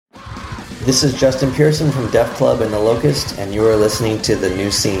This is Justin Pearson from Def Club and The Locust, and you are listening to The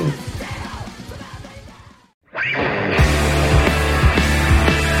New Scene.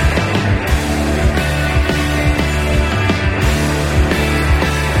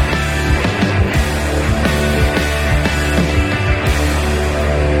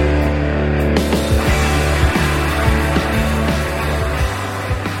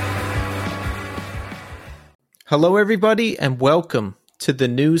 Hello, everybody, and welcome to The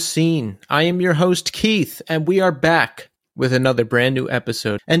New Scene. I am your host, Keith, and we are back with another brand new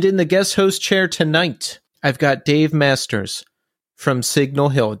episode. And in the guest host chair tonight, I've got Dave Masters from Signal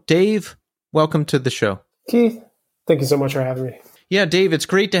Hill. Dave, welcome to the show. Keith, thank you so much for having me. Yeah, Dave, it's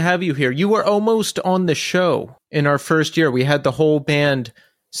great to have you here. You were almost on the show in our first year. We had the whole band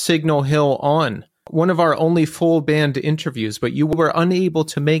Signal Hill on. One of our only full band interviews, but you were unable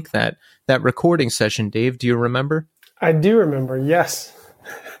to make that recording session, Dave. Do you remember? I do remember, yes.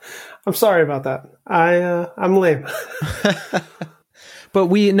 I'm sorry about that. I'm lame. But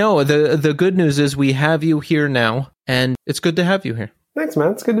we know the good news is we have you here now, and it's good to have you here. Thanks,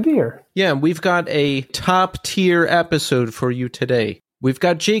 man. It's good to be here. Yeah, we've got a top tier episode for you today. We've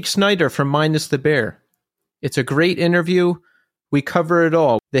got Jake Snider from Minus the Bear. It's a great interview. We cover it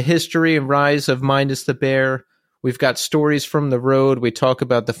all. The history and rise of Minus the Bear. We've got stories from the road. We talk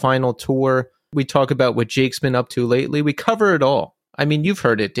about the final tour. We talk about what Jake's been up to lately. We cover it all. I mean, you've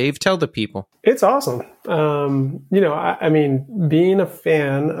heard it, Dave. Tell the people. It's awesome. I mean, being a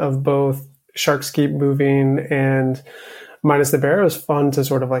fan of both Sharks Keep Moving and Minus the Bear, it was fun to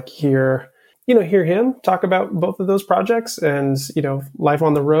sort of like hear him talk about both of those projects and, life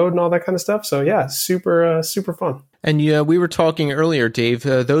on the road and all that kind of stuff. So yeah, super fun. And yeah, we were talking earlier, Dave,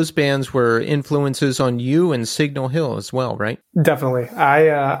 those bands were influences on you and Signal Hill as well, right? Definitely.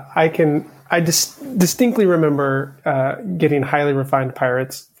 I distinctly remember getting Highly Refined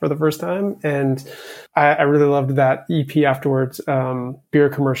Pirates for the first time. And I really loved that EP afterwards, Beer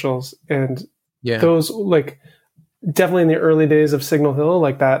Commercials. And those, like, definitely in the early days of Signal Hill,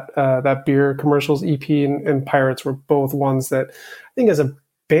 like that Beer Commercials EP and Pirates were both ones that I think as a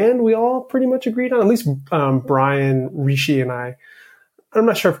band we all pretty much agreed on, at least Brian, Rishi, and I. I'm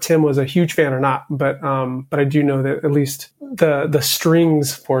not sure if Tim was a huge fan or not, but I do know that at least the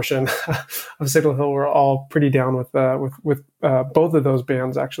strings portion of Signal Hill were all pretty down with both of those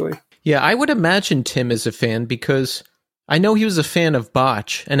bands, actually. Yeah, I would imagine Tim is a fan because I know he was a fan of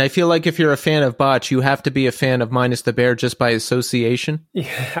Botch, and I feel like if you're a fan of Botch, you have to be a fan of Minus the Bear just by association.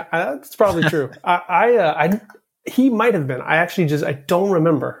 Yeah, that's probably true. He might have been. I don't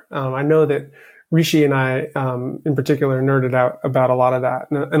remember. I know that Rishi and I, in particular, nerded out about a lot of that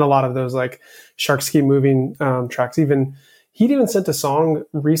and a lot of those like Sharks Keep Moving tracks. He'd even sent a song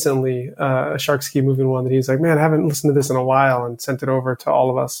recently, a Sharks Keep Moving one that he's like, man, I haven't listened to this in a while, and sent it over to all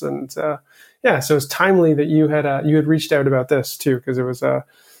of us. And so it's timely that you had reached out about this too, because it was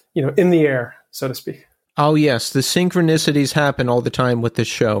in the air, so to speak. Oh yes, the synchronicities happen all the time with this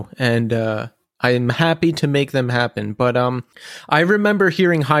show, and I'm happy to make them happen. But I remember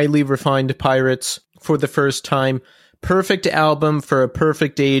hearing Highly Refined Pirates for the first time. Perfect album for a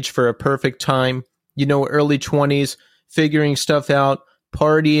perfect age, for a perfect time. Early 20s, figuring stuff out,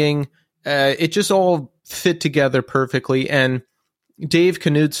 partying. It just all fit together perfectly. And Dave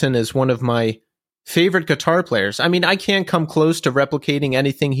Knudsen is one of my favorite guitar players. I mean, I can't come close to replicating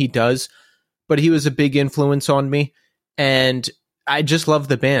anything he does, but he was a big influence on me. And I just love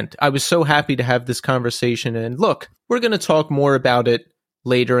the band. I was so happy to have this conversation. And look, we're going to talk more about it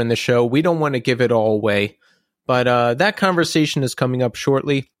later in the show. We don't want to give it all away, but that conversation is coming up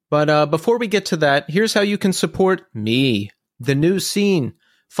shortly. But before we get to that, here's how you can support me, The New Scene.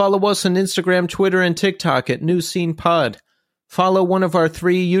 Follow us on Instagram, Twitter, and TikTok at New Scene Pod. Follow one of our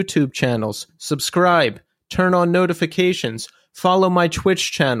 3 YouTube channels. Subscribe. Turn on notifications. Follow my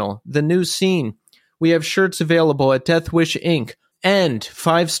Twitch channel, The New Scene. We have shirts available at Death Wish Inc. and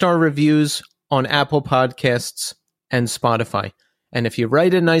 5-star reviews on Apple Podcasts and Spotify. And if you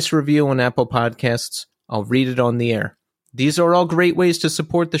write a nice review on Apple Podcasts, I'll read it on the air. These are all great ways to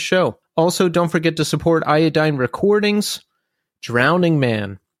support the show. Also, don't forget to support Iodine Recordings. Drowning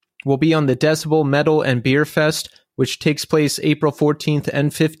Man will be on the Decibel Metal and Beer Fest, which takes place April 14th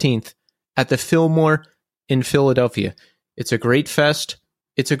and 15th at the Fillmore in Philadelphia. It's a great fest.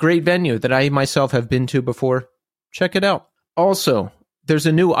 It's a great venue that I myself have been to before. Check it out. Also, there's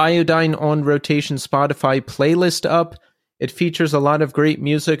a new Iodine on Rotation Spotify playlist up. It features a lot of great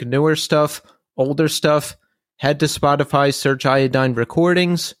music, newer stuff, older stuff. Head to Spotify, search Iodine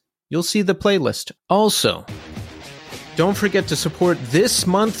Recordings. You'll see the playlist. Also, don't forget to support this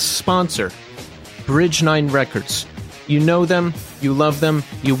month's sponsor, Bridge 9 Records. You know them, you love them,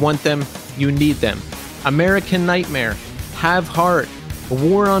 you want them, you need them. American Nightmare, Have Heart,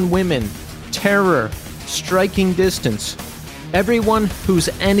 War on Women, Terror, Striking Distance. Everyone who's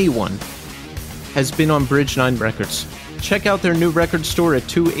anyone has been on Bridge 9 Records. Check out their new record store at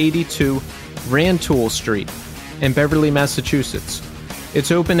 282 Rantoul Street in Beverly, Massachusetts.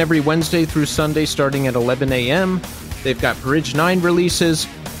 It's open every Wednesday through Sunday starting at 11 a.m. They've got Bridge 9 releases.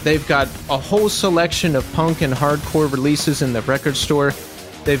 They've got a whole selection of punk and hardcore releases in the record store.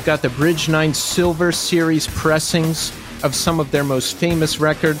 They've got the Bridge 9 Silver Series pressings of some of their most famous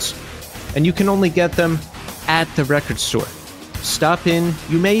records, and you can only get them at the record store. Stop in.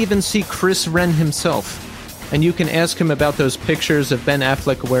 You may even see Chris Wren himself, and you can ask him about those pictures of Ben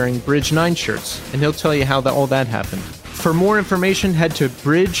Affleck wearing Bridge 9 shirts, and he'll tell you how all that happened. For more information, head to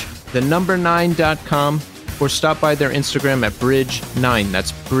bridge9.com or stop by their Instagram at Bridge9.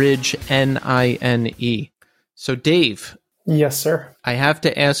 That's Bridge, N-I-N-E. So, Dave. Yes, sir. I have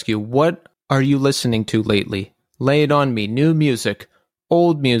to ask you, what are you listening to lately? Lay it on me. New music,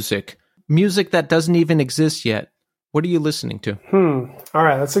 old music, music that doesn't even exist yet. What are you listening to? All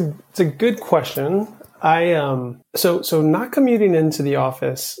right, it's a good question. So not commuting into the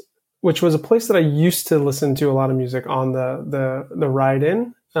office, which was a place that I used to listen to a lot of music on the ride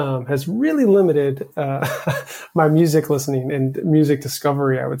in, has really limited my music listening and music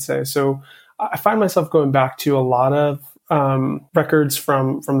discovery, I would say. So I find myself going back to a lot of records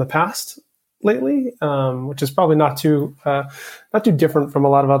from the past lately, which is probably not too different from a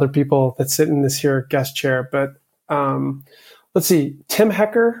lot of other people that sit in this here guest chair. But let's see, Tim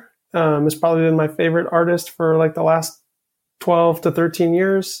Hecker has probably been my favorite artist for like the last 12 to 13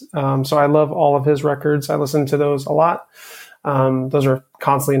 years. So I love all of his records. I listen to those a lot. Those are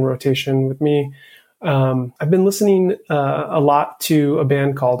constantly in rotation with me. I've been listening a lot to a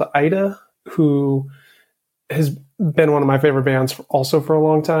band called Ida, who has been one of my favorite bands also for a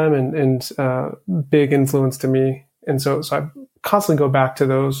long time and big influence to me. And so I constantly go back to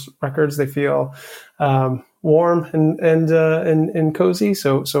those records. They feel warm and cozy.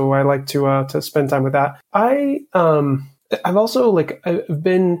 So I like to spend time with that. I've also I've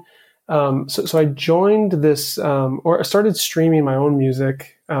been so I joined this or I started streaming my own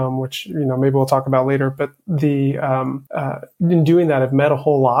music, which maybe we'll talk about later. But in doing that, I've met a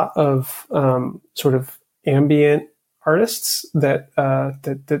whole lot of sort of ambient artists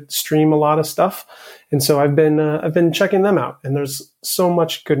that stream a lot of stuff, and so I've been checking them out. And there's so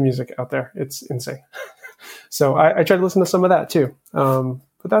much good music out there; it's insane. So I try to listen to some of that too.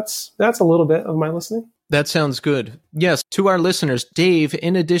 But that's a little bit of my listening. That sounds good. Yes, to our listeners, Dave,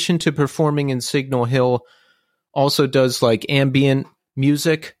 in addition to performing in Signal Hill, also does like ambient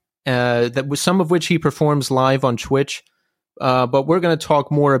music, some of which he performs live on Twitch. But we're going to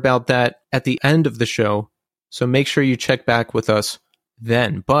talk more about that at the end of the show. So make sure you check back with us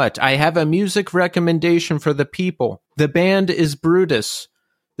then. But I have a music recommendation for the people. The band is Brutus.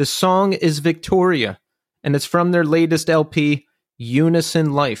 The song is Victoria, and it's from their latest LP,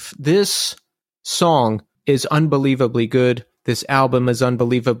 Unison Life. This song is unbelievably good. This album is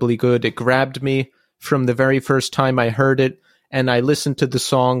unbelievably good. It grabbed me from the very first time I heard it, and I listened to the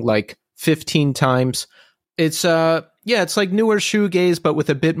song like 15 times. It's it's like newer shoegaze, but with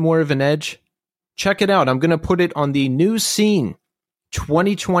a bit more of an edge. Check it out. I'm going to put it on the New Scene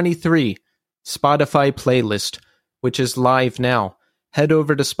 2023 Spotify playlist, which is live now. Head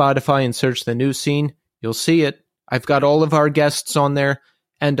over to Spotify and search the New Scene. You'll see it. I've got all of our guests on there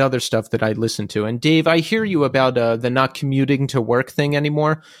and other stuff that I listen to. And Dave, I hear you about the not commuting to work thing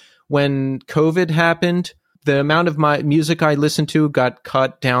anymore. When COVID happened, the amount of my music I listened to got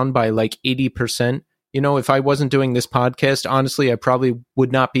cut down by like 80%. If I wasn't doing this podcast, honestly, I probably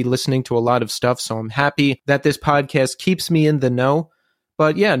would not be listening to a lot of stuff. So I'm happy that this podcast keeps me in the know.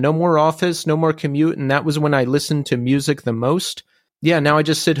 But yeah, no more office, no more commute. And that was when I listened to music the most. Yeah, now I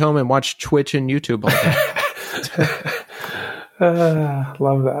just sit home and watch Twitch and YouTube all day.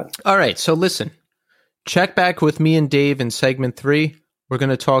 Love that. All right, so listen. Check back with me and Dave in segment 3. We're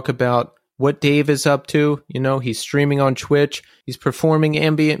going to talk about what Dave is up to. He's streaming on Twitch. He's performing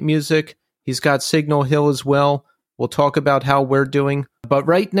ambient music. He's got Signal Hill as well. We'll talk about how we're doing. But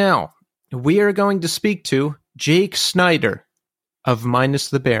right now, we are going to speak to Jake Snider of Minus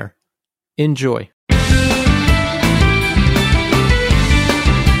the Bear. Enjoy.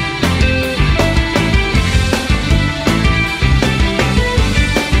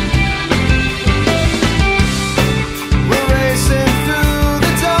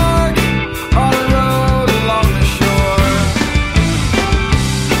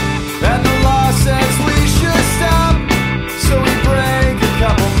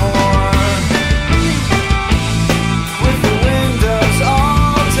 With the windows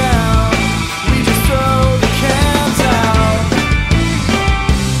all down.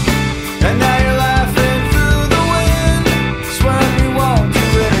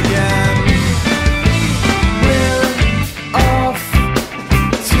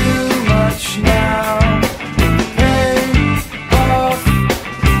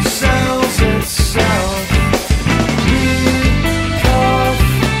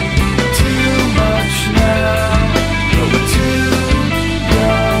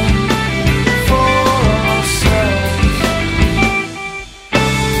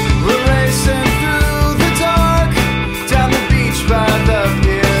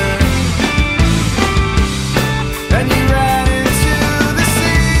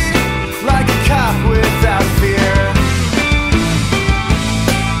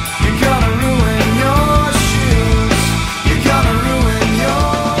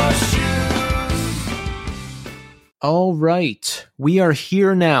 right. We are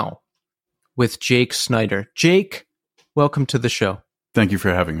here now with Jake Snider. Jake, welcome to the show. Thank you for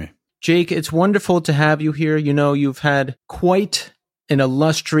having me. Jake, it's wonderful to have you here. You know, you've had quite an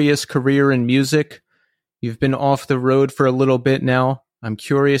illustrious career in music. You've been off the road for a little bit now. I'm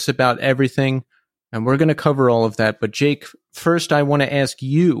curious about everything, and we're going to cover all of that. But Jake, first I want to ask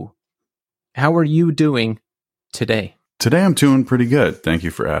you, how are you doing today? Today I'm doing pretty good. Thank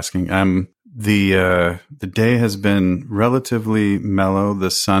you for asking. The day has been relatively mellow. The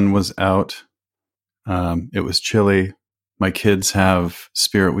sun was out. It was chilly. My kids have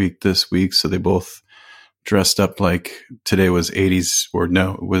Spirit Week this week, so they both dressed up like today was 80s, or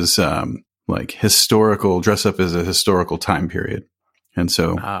no, it was like historical, dress up as a historical time period. And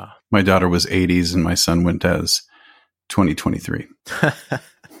so my daughter was 80s and my son went as 2023.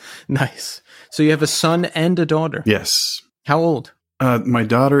 Nice. So you have a son and a daughter? Yes. How old? My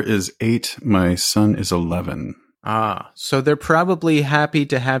daughter is 8. My son is 11. So they're probably happy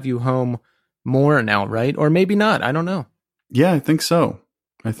to have you home more now, right? Or maybe not. I don't know. Yeah, I think so.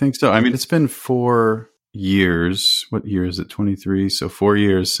 I mean, it's been 4 years. What year is it? 23. So 4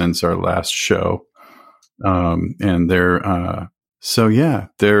 years since our last show. And they're, so yeah,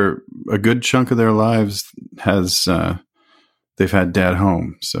 they're a good chunk of their lives they've had dad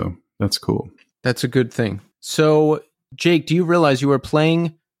home. So that's cool. That's a good thing. So Jake, do you realize you were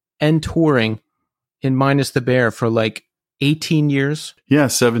playing and touring in Minus the Bear for like 18 years? Yeah,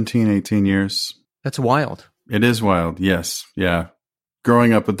 17, 18 years. That's wild. It is wild. Yes. Yeah.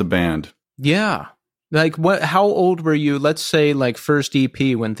 Growing up with the band. Yeah. Like how old were you? Let's say like first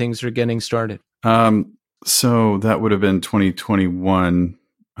EP when things are getting started. So that would have been 2021,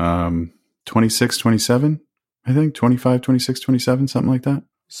 26, 27, I think 25, 26, 27, something like that.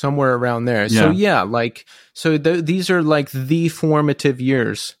 Somewhere around there. Yeah. So yeah, like, so these are like the formative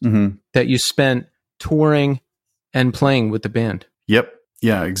years that you spent touring and playing with the band. Yep.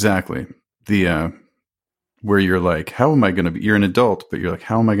 Yeah, exactly. Where you're like, how am I going to be? You're an adult, but you're like,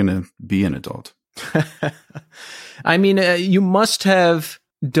 how am I going to be an adult? I mean, you must have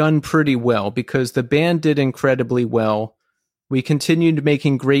done pretty well because the band did incredibly well. We continued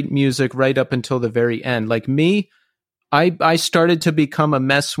making great music right up until the very end. Like me, I started to become a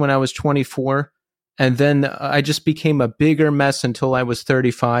mess when I was 24, and then I just became a bigger mess until I was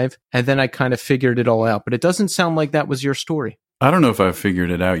 35, and then I kind of figured it all out. But it doesn't sound like that was your story. I don't know if I've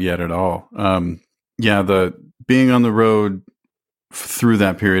figured it out yet at all. Yeah, the being on the road through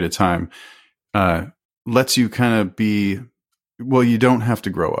that period of time lets you kind of you don't have to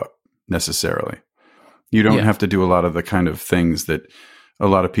grow up necessarily. You don't have to do a lot of the kind of things that a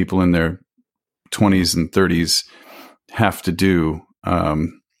lot of people in their 20s and 30s have to do.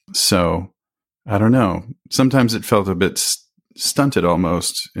 So I don't know. Sometimes it felt a bit stunted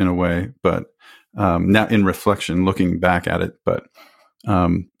almost in a way, but now in reflection, looking back at it, but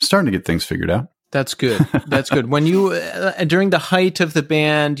starting to get things figured out. That's good. That's good. When you, during the height of the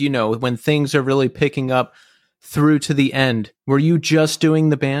band, you know, when things are really picking up through to the end, were you just doing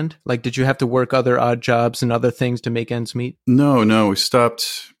the band? Like, did you have to work other odd jobs and other things to make ends meet? No. We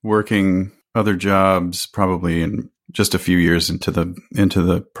stopped working other jobs probably in just a few years into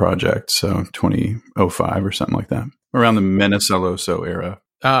the project. So 2005 or something like that, around the Meneceloso era.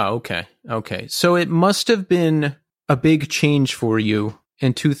 Okay. So it must have been a big change for you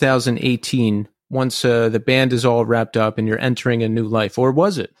in 2018 once the band is all wrapped up and you're entering a new life, or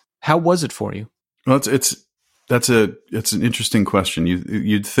was it? How was it for you? Well, it's an interesting question.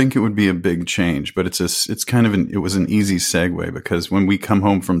 You'd think it would be a big change, but it was an easy segue, because when we come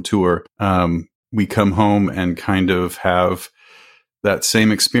home from tour, we come home and kind of have that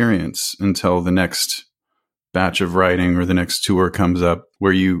same experience until the next batch of writing or the next tour comes up,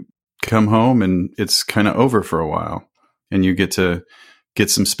 where you come home and it's kind of over for a while, and you get to get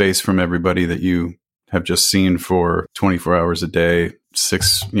some space from everybody that you have just seen for 24 hours a day,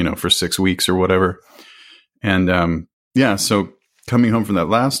 for 6 weeks or whatever. And so coming home from that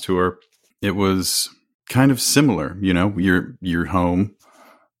last tour, it was kind of similar. You know, you're home,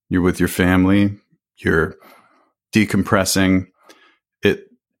 you're with your family, you're decompressing. It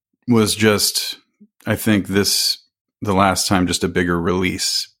was just, I think the last time, just a bigger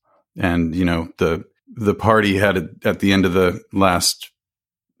release. And, you know, the party had at the end of the last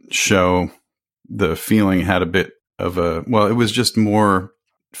show, the feeling had a bit of it was just more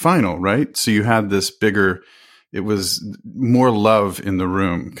final, right? So you had this bigger, it was more love in the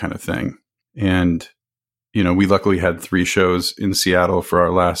room kind of thing. And, you know, we luckily had 3 shows in Seattle for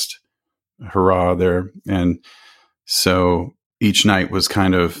our last hurrah there. And so each night was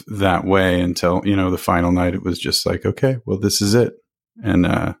kind of that way until, you know, the final night, it was just like, okay, well, this is it. And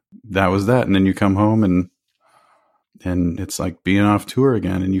that was that. And then you come home and and it's like being off tour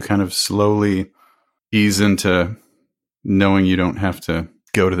again, and you kind of slowly ease into knowing you don't have to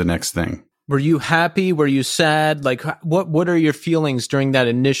go to the next thing. Were you happy? Were you sad? Like, what are your feelings during that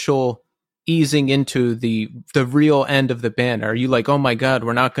initial easing into the real end of the band? Are you like, oh my God,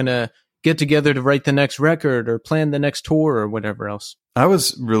 we're not going to get together to write the next record or plan the next tour or whatever else? I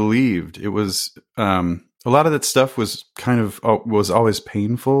was relieved. It was, a lot of that stuff was was always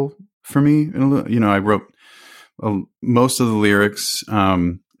painful for me. You know, I wrote most of the lyrics,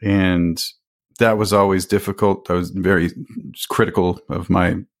 and that was always difficult. I was very critical of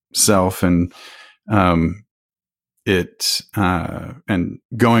myself, and and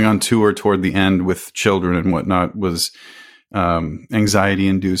going on tour toward the end with children and whatnot was anxiety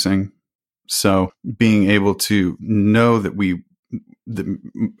inducing. So being able to know that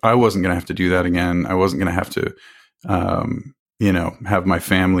I wasn't going to have to do that again. I wasn't going to have to, have my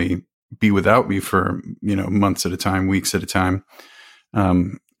family be without me for, months at a time, weeks at a time.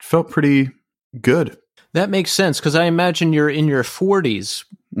 Felt pretty good. That makes sense, because I imagine you're in your 40s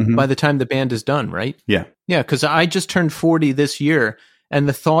by the time the band is done, right? Yeah. Yeah, because I just turned 40 this year, and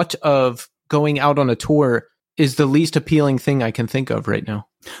the thought of going out on a tour is the least appealing thing I can think of right now.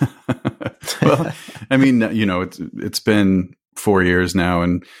 Well, I mean, it's been 4 years now,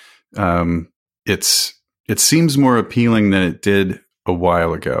 and it seems more appealing than it did a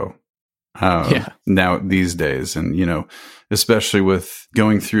while ago. Now these days, and especially with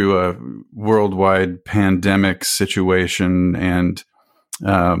going through a worldwide pandemic situation and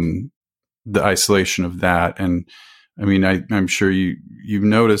the isolation of that, and I mean, I'm sure you've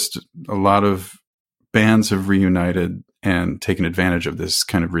noticed a lot of bands have reunited and taken advantage of this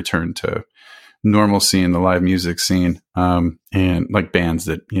kind of return to normalcy in the live music scene. And like bands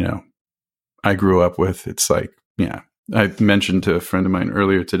that, I grew up with, it's like, yeah, I mentioned to a friend of mine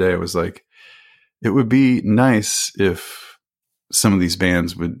earlier today, I was like, it would be nice if some of these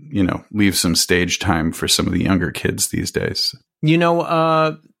bands would, leave some stage time for some of the younger kids these days.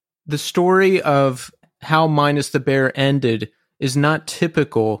 The story of how Minus the Bear ended is not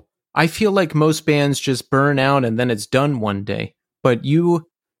typical. I feel like most bands just burn out and then it's done one day. But you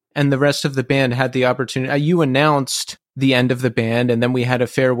and the rest of the band had the opportunity. You announced the end of the band, and then we had a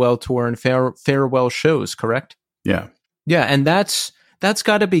farewell tour and farewell shows, correct? Yeah. Yeah, and that's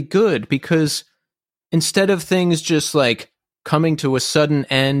got to be good, because instead of things just like coming to a sudden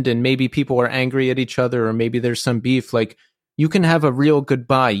end and maybe people are angry at each other or maybe there's some beef, like you can have a real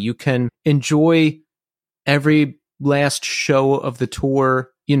goodbye. You can enjoy every last show of the tour.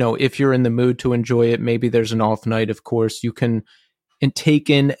 If you're in the mood to enjoy it, maybe there's an off night, of course. You can take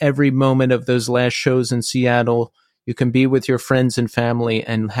in every moment of those last shows in Seattle. You can be with your friends and family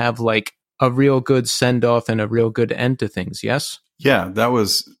and have like a real good send off and a real good end to things. Yes? Yeah, that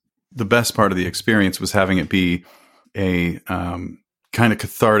was the best part of the experience, was having it be a kind of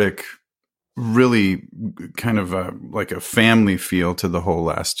cathartic, really kind of like a family feel to the whole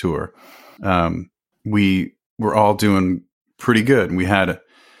last tour. We were all doing pretty good. We had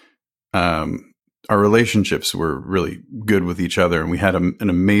our relationships were really good with each other, and we had an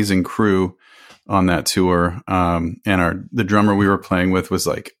amazing crew on that tour. And the drummer we were playing with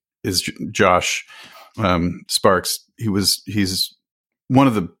is Josh Sparks. He's one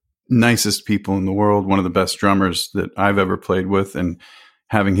of the nicest people in the world, one of the best drummers that I've ever played with, and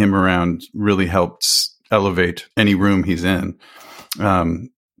having him around really helps elevate any room he's in.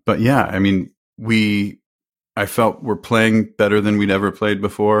 But yeah, I mean, I felt we're playing better than we'd ever played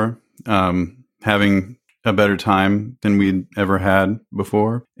before, having a better time than we'd ever had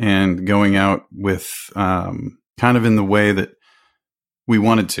before, and going out with kind of in the way that we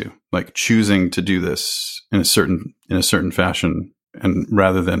wanted to, like choosing to do this in a certain fashion, and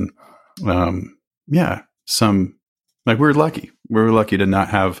rather than we're lucky to not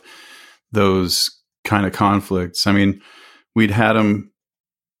have those kind of conflicts. I mean, we'd had them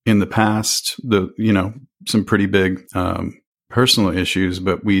in the past, some pretty big personal issues,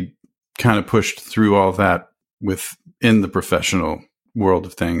 but we kind of pushed through all that within the professional world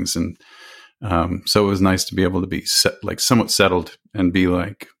of things. And so it was nice to be able to be somewhat settled and be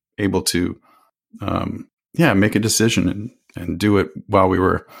like able to make a decision and do it while we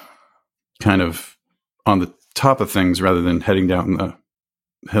were kind of on the top of things rather than heading down the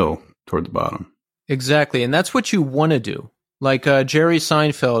hill toward the bottom. Exactly. And that's what you want to do. Like Jerry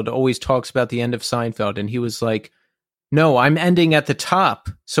Seinfeld always talks about the end of Seinfeld, and he was like, no, I'm ending at the top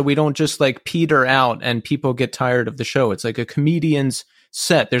so we don't just like peter out and people get tired of the show. It's like a comedian's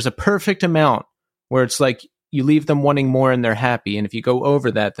set. There's a perfect amount where it's like you leave them wanting more and they're happy. And if you go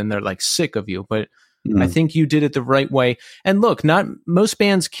over that, then they're like sick of you. But I think you did it the right way. And look, not most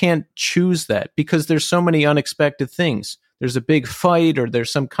bands can't choose that because there's so many unexpected things. There's a big fight or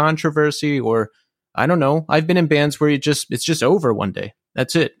there's some controversy or I don't know. I've been in bands where it's just over one day.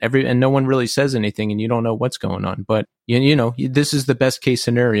 That's it. And no one really says anything and you don't know what's going on. But you know, this is the best case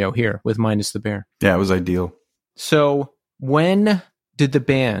scenario here with Minus the Bear. Yeah, it was ideal. So when did the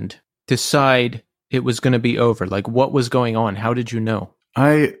band decide it was going to be over? Like what was going on? How did you know?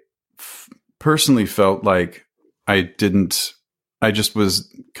 I personally felt like I just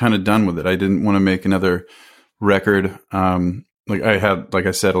was kind of done with it. I didn't want to make another record. Like I had, like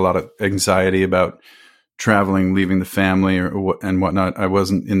I said, a lot of anxiety about traveling, leaving the family and whatnot. I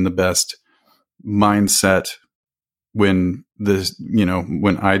wasn't in the best mindset when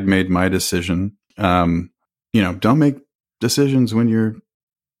when I'd made my decision. Don't make decisions when you're,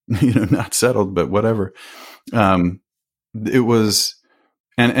 not settled, but whatever. It was,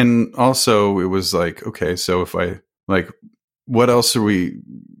 and also it was like, okay, so if I what else are we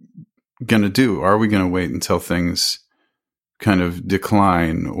going to do? Are we going to wait until things kind of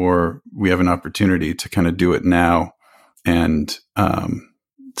decline or we have an opportunity to kind of do it now and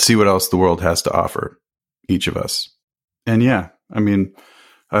see what else the world has to offer each of us? And yeah, I mean,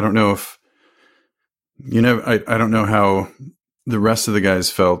 I don't know if, I don't know how the rest of the guys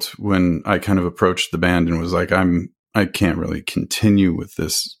felt when I kind of approached the band and was like, I can't really continue with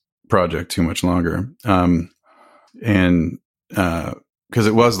this project too much longer. And because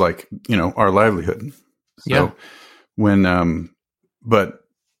it was like, our livelihood. So yeah. But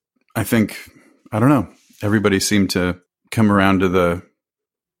I think, I don't know, everybody seemed to come around to the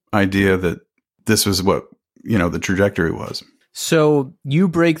idea that this was what, the trajectory was. So you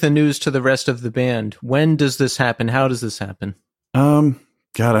break the news to the rest of the band. When does this happen? How does this happen? God,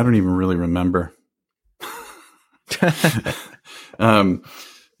 I don't even really remember.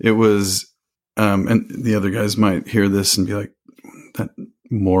 It was, and the other guys might hear this and be like, that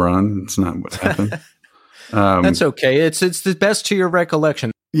moron, it's not what happened. That's okay. It's the best to your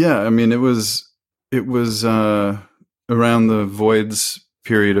recollection. Yeah. I mean, it was around the Voids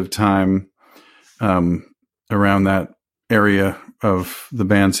period of time, around that area of the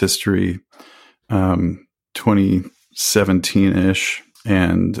band's history, 2017-ish.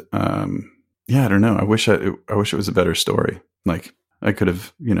 And, I don't know. I wish it was a better story. Like I could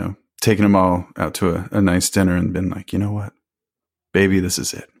have, taken them all out to a nice dinner and been like, you know what, baby, this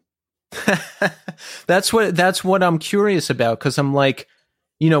is it. That's what I'm curious about. Cause I'm like,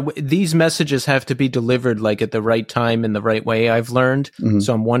 these messages have to be delivered like at the right time in the right way, I've learned. Mm-hmm.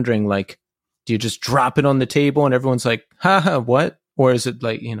 So I'm wondering, like, do you just drop it on the table and everyone's like, haha, what? Or is it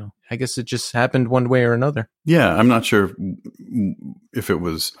like, I guess it just happened one way or another. Yeah. I'm not sure if it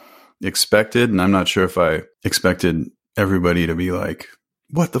was expected. And I'm not sure if I expected everybody to be like,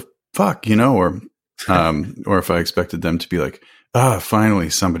 what the fuck, or if I expected them to be like, finally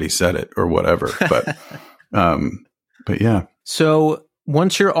somebody said it or whatever. But yeah. So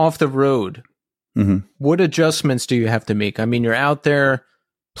once you're off the road, mm-hmm. what adjustments do you have to make? I mean, you're out there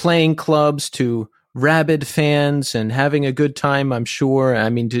playing clubs to rabid fans and having a good time, I'm sure. I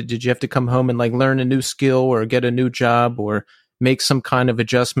mean, did you have to come home and like learn a new skill or get a new job or make some kind of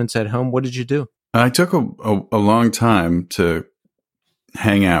adjustments at home? What did you do? I took a long time to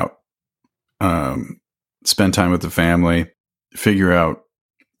hang out, spend time with the family, figure out,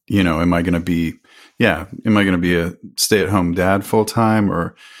 am I going to be a stay-at-home dad full time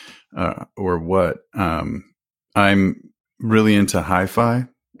or what? I'm really into hi-fi.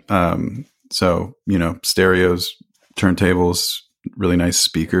 So, stereos, turntables, really nice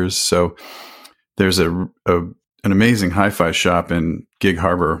speakers. So there's an amazing hi-fi shop in Gig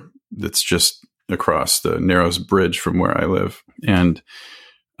Harbor that's just across the Narrows Bridge from where I live. And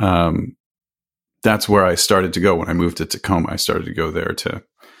that's where I started to go when I moved to Tacoma. I started to go there to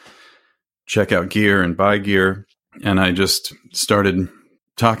check out gear and buy gear. And I just started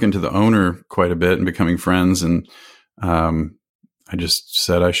talking to the owner quite a bit and becoming friends. And I just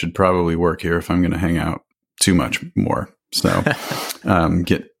said I should probably work here if I'm going to hang out too much more. So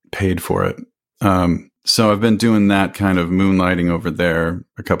get paid for it. So I've been doing that kind of moonlighting over there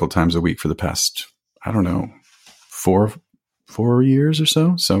a couple of times a week for the past, I don't know, four years or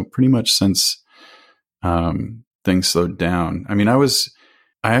so. So pretty much since things slowed down. I mean, I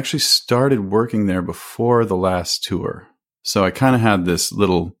actually started working there before the last tour. So I kind of had this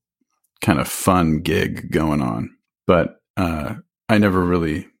little kind of fun gig going on, but I never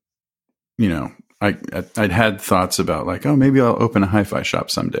really, I'd had thoughts about like, oh, maybe I'll open a hi-fi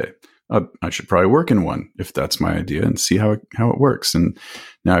shop someday. I should probably work in one if that's my idea and see how it works. And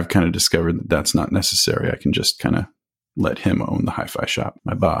now I've kind of discovered that that's not necessary. I can just kind of let him own the hi-fi shop,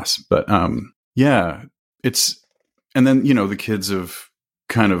 my boss. But Yeah, and then, the kids have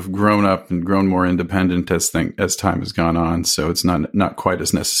kind of grown up and grown more independent as time has gone on. So it's not quite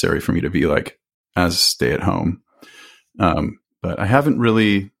as necessary for me to be like as stay at home. But I haven't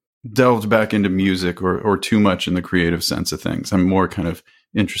really delved back into music or too much in the creative sense of things. I'm more kind of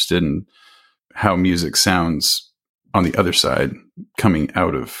interested in how music sounds on the other side coming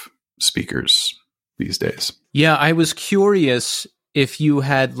out of speakers these days. Yeah, I was curious if you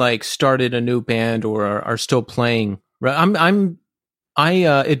had like started a new band or are still playing. I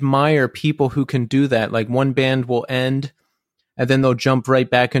admire people who can do that. Like one band will end and then they'll jump right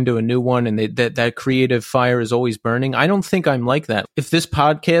back into a new one, and that creative fire is always burning. I don't think I'm like that. If this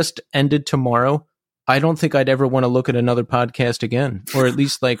podcast ended tomorrow, I don't think I'd ever want to look at another podcast again, or at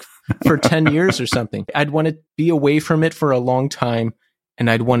least like for 10 years or something. I'd want to be away from it for a long time, and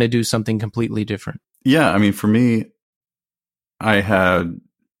I'd want to do something completely different. Yeah, I mean, for me, I had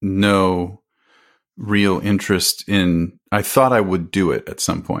no real interest I thought I would do it at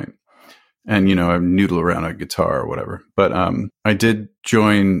some point. And, I noodle around a guitar or whatever. But I did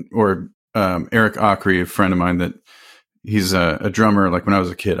join, Eric Ockery, a friend of mine that he's a drummer. Like when I was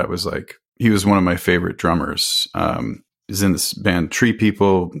a kid, he was one of my favorite drummers. He's in this band, Tree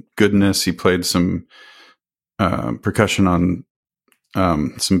People, Goodness. He played some percussion on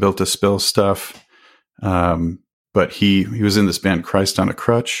some Built to Spill stuff. But he was in this band, Christ on a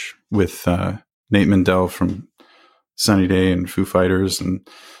Crutch, with Nate Mendel from Sunny Day and Foo Fighters. And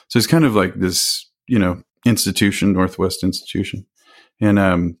so it's kind of like this, institution, Northwest institution. And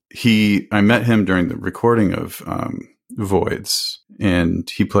I met him during the recording of Voids, and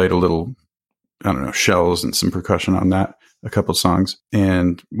he played a little, I don't know, shells and some percussion on that, a couple songs.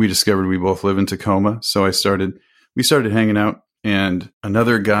 And we discovered we both live in Tacoma. So we started hanging out, and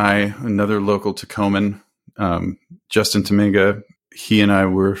another local Tacoman, Justin Tominga, he and I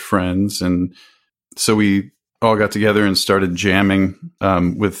were friends. And so we all got together and started jamming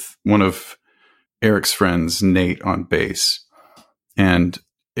with one of Eric's friends, Nate, on bass. And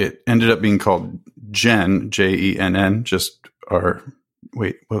it ended up being called Jen, Jenn, just our,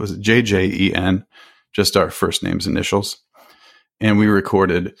 JJEN, just our first name's initials. And we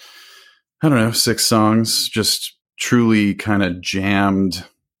recorded, 6 songs, just truly kind of jammed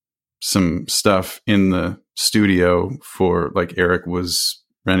some stuff in the studio for, like, Eric was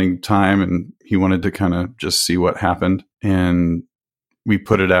renting time and he wanted to kind of just see what happened. And we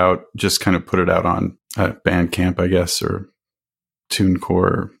put it out on Bandcamp, I guess, or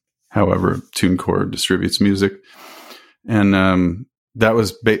TuneCore, however TuneCore distributes music. And that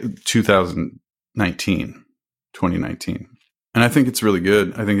was 2019. And I think it's really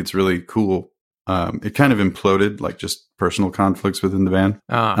good. I think it's really cool. It kind of imploded, like just personal conflicts within the band.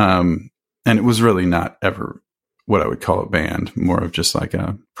 And it was really not ever what I would call a band, more of just like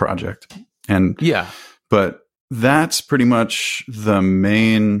a project. And yeah, but that's pretty much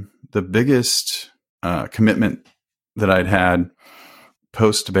the biggest commitment that I'd had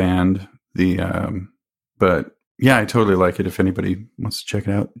post band. But yeah, I totally like it. If anybody wants to check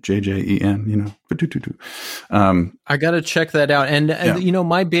it out, JJEN, I got to check that out. And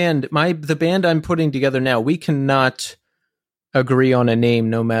the band I'm putting together now, we cannot agree on a name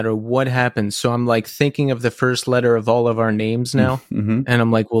no matter what happens. So I'm like thinking of the first letter of all of our names now. Mm-hmm. And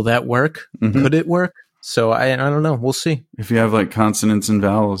I'm like, will that work? Mm-hmm. Could it work? So I don't know. We'll see. If you have like consonants and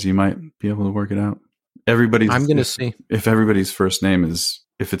vowels, you might be able to work it out. I'm going to see. If everybody's first name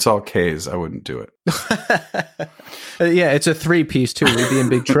if it's all K's, I wouldn't do it. Yeah, it's a 3-piece too. We'd be in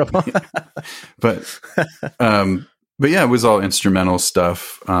big trouble. But yeah, it was all instrumental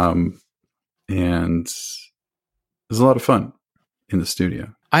stuff. And it was a lot of fun in the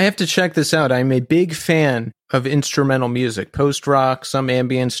studio. I have to check this out. I'm a big fan of instrumental music, post-rock, some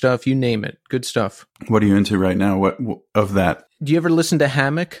ambient stuff, you name it. Good stuff. What are you into right now? What of that? Do you ever listen to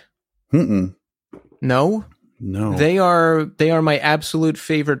Hammock? Mm-mm. No? No. They are my absolute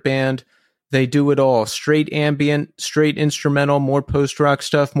favorite band. They do it all. Straight ambient, straight instrumental, more post-rock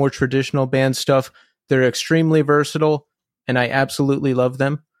stuff, more traditional band stuff. They're extremely versatile, and I absolutely love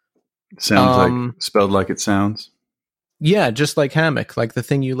them. Sounds like spelled like it sounds. Yeah, just like Hammock, like the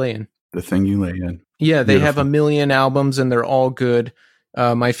thing you lay in. The thing you lay in. Yeah, they have a million albums and they're all good.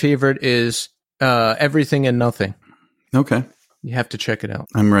 My favorite is Everything and Nothing. Okay. You have to check it out.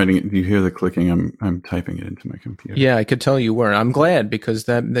 I'm writing it. You hear the clicking? I'm typing it into my computer. Yeah, I could tell you were. I'm glad because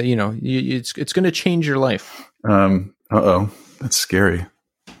that it's going to change your life. That's scary.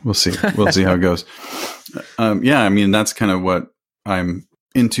 We'll see. We'll see how it goes. Yeah, I mean that's kind of what I'm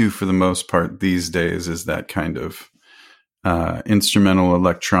into for the most part these days. Is that kind of instrumental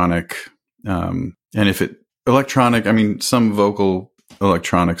electronic, and if it electronic, I mean some vocal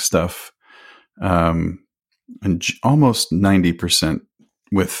electronic stuff, and almost 90%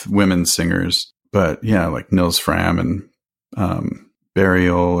 with women singers. But yeah, like Nils Fram and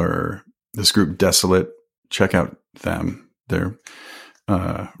Burial, or this group Desolate. Check out them. Their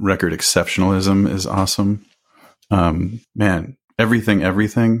record Exceptionalism is awesome. Man,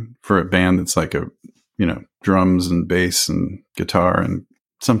 everything for a band that's like a, drums and bass and guitar and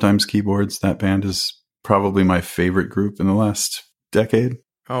sometimes keyboards. That band is probably my favorite group in the last decade.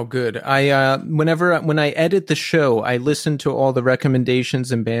 Oh, good. When I edit the show, I listen to all the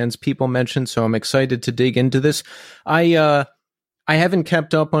recommendations and bands people mention, so I'm excited to dig into this. I haven't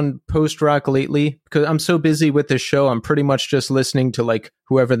kept up on post-rock lately because I'm so busy with this show. I'm pretty much just listening to like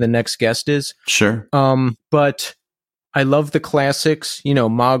whoever the next guest is. Sure. But I love the classics,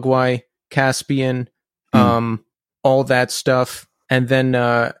 Mogwai, Caspian, all that stuff. And then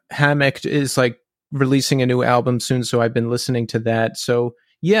Hammock is like releasing a new album soon, so I've been listening to that. So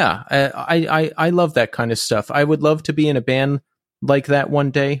yeah, I love that kind of stuff. I would love to be in a band like that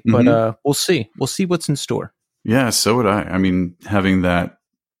one day, but we'll see. We'll see what's in store. Yeah, so would I. I mean, having that,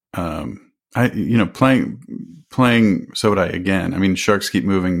 playing, so would I again. I mean, Sharks Keep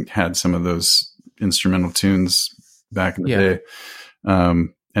Moving had some of those instrumental tunes back in the day.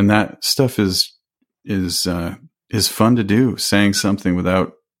 And that stuff is fun to do. Saying something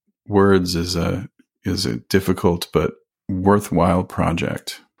without words is a difficult but worthwhile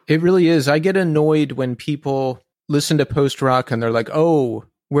project. It really is. I get annoyed when people listen to post-rock and they're like, oh,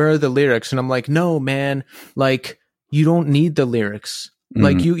 where are the lyrics? And I'm like, no, man, like you don't need the lyrics.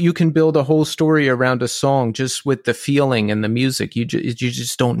 Like you can build a whole story around a song just with the feeling and the music. You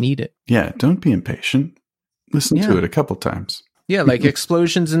just don't need it. Yeah. Don't be impatient. Listen to it a couple times. Yeah. Like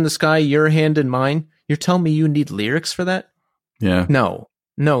Explosions in the Sky, Your Hand in Mine. You're telling me you need lyrics for that? Yeah. No,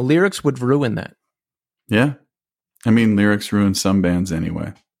 lyrics would ruin that. Yeah. I mean, lyrics ruin some bands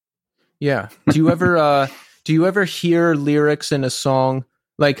anyway. Yeah. Do you ever hear lyrics in a song?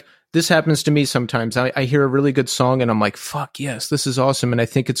 Like this happens to me sometimes. I hear a really good song and I'm like, fuck yes, this is awesome. And I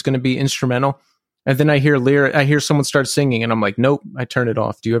think it's going to be instrumental. And then I hear someone start singing and I'm like, nope, I turn it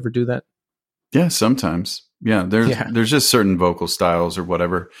off. Do you ever do that? Yeah, sometimes. Yeah. There's just certain vocal styles or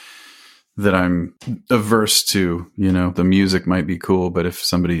whatever that I'm averse to. The music might be cool, but if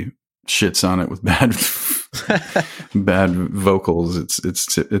somebody shits on it with bad vocals,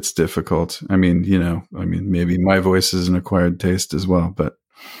 it's difficult. I mean, maybe my voice is an acquired taste as well, but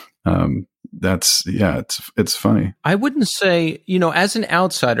it's funny. I wouldn't say, as an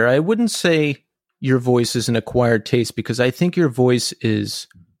outsider, I wouldn't say your voice is an acquired taste, because I think your voice it's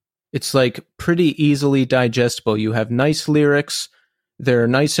like pretty easily digestible. You have nice lyrics. They're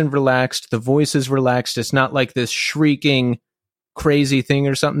nice and relaxed. The voice is relaxed. It's not like this shrieking crazy thing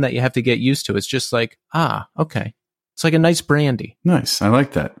or something that you have to get used to. It's just like, okay. It's like a nice brandy. Nice. I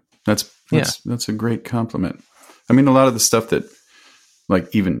like that. That's a great compliment. I mean, a lot of the stuff that,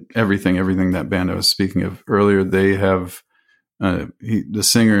 like even everything that band I was speaking of earlier, they have, the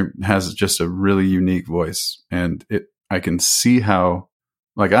singer has just a really unique voice, and I can see how,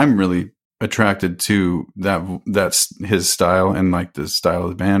 like, I'm really attracted to that's his style and like the style of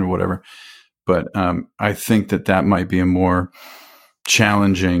the band or whatever. But I think that might be a more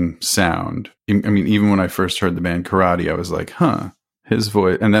challenging sound. I mean, even when I first heard the band Karate, I was like, his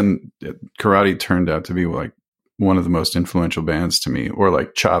voice. And then Karate turned out to be like one of the most influential bands to me, or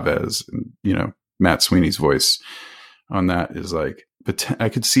like Chavez, Matt Sweeney's voice on that is like, but I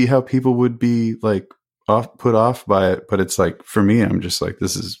could see how people would be like put off by it. But it's like, for me, I'm just like,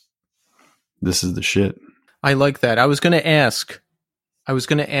 this is the shit. I like that. I was going to ask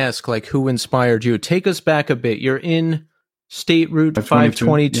like, who inspired you? Take us back a bit. You're in State Route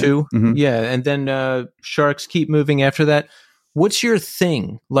 522. Yeah. Mm-hmm. Yeah. And then Sharks Keep Moving after that. What's your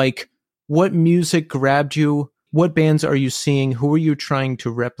thing? Like, what music grabbed you? What bands are you seeing? Who are you trying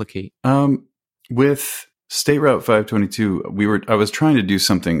to replicate? With State Route 522, I was trying to do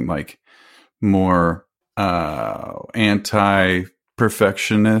something like more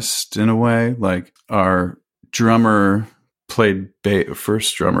anti-perfectionist in a way. Like our drummer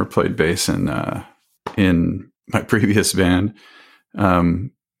first drummer played bass in my previous band,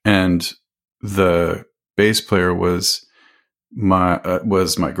 and the bass player was my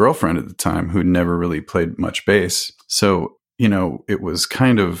girlfriend at the time, who never really played much bass. So it was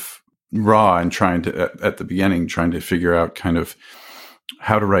kind of raw, and at the beginning trying to figure out kind of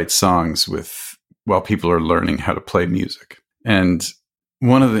how to write songs while people are learning how to play music. And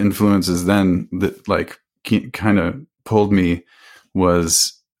one of the influences then that like kind of pulled me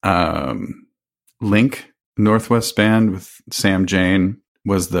was Link, Northwest band with Sam Jane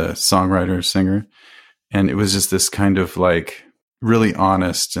was the songwriter, singer. And it was just this kind of like really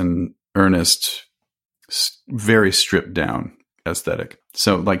honest and earnest, very stripped down aesthetic.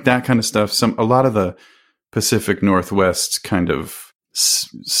 So like that kind of stuff, a lot of the Pacific Northwest kind of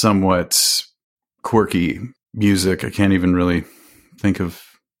somewhat quirky music. I can't even really think of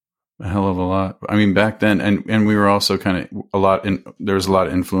a hell of a lot. I mean, back then, and we were also kind of there was a lot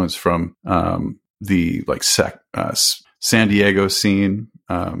of influence from the like San Diego scene,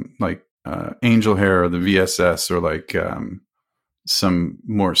 like Angel Hair or the VSS, or like some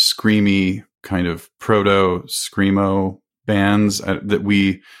more screamy kind of proto screamo bands that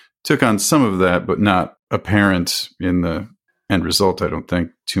we took on some of that, but not apparent in the end result. I don't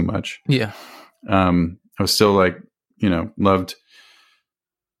think too much. Yeah. I was still like, loved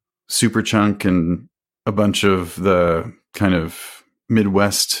Superchunk and a bunch of the kind of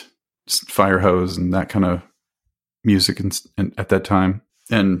Midwest Firehose and that kind of music and at that time.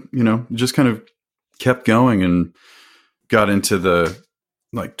 And, just kind of kept going and got into the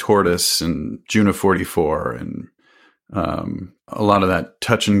like Tortoise and Juno 44 and a lot of that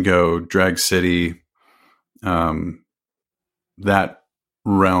touch and go, Drag City, that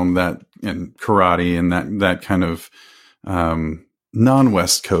realm, and karate and that kind of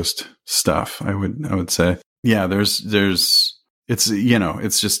non-West Coast stuff, I would say. Yeah, there's it's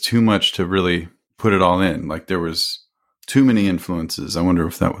it's just too much to really put it all in. Like there was too many influences. I wonder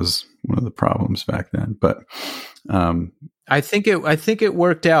if that was one of the problems back then. But I think it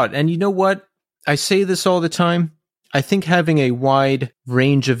worked out. And you know what? I say this all the time. I think having a wide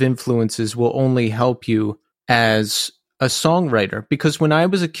range of influences will only help you as a songwriter, because when I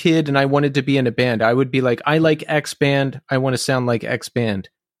was a kid and I wanted to be in a band, I would be like, I like X band. I want to sound like X band,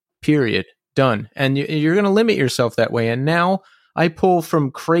 period. Done. And you're going to limit yourself that way. And now I pull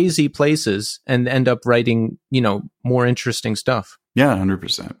from crazy places and end up writing, more interesting stuff. Yeah,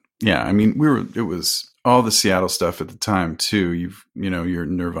 100%. Yeah. I mean, it was all the Seattle stuff at the time too. Your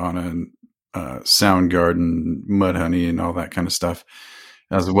Nirvana and Soundgarden, Mudhoney and all that kind of stuff,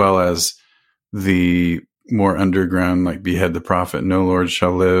 as well as the more underground, like Behead the Prophet, No Lord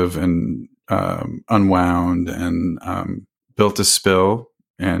Shall Live, and Unwound, and Built to Spill,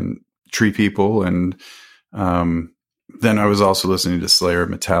 and Tree People. And then I was also listening to Slayer,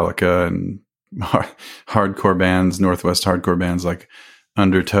 Metallica, and hardcore bands, Northwest hardcore bands like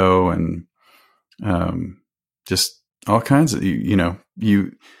Undertow, and just all kinds of,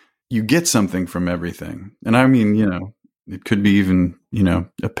 you get something from everything. And I mean, it could be even,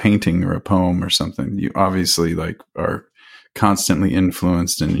 a painting or a poem or something. You obviously like are constantly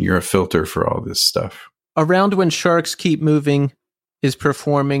influenced, and you're a filter for all this stuff. Around when Sharks Keep Moving is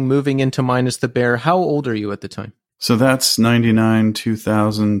performing, moving into Minus the Bear, how old are you at the time? So that's 99,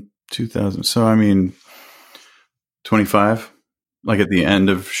 2000. So, I mean, 25, like at the end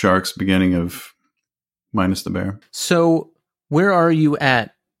of Sharks, beginning of Minus the Bear. So where are you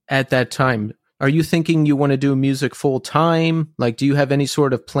at that time? Are you thinking you want to do music full time? Like, do you have any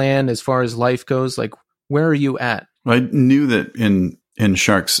sort of plan as far as life goes? Like, where are you at? I knew that in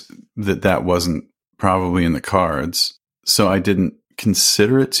Sharks that wasn't probably in the cards. So I didn't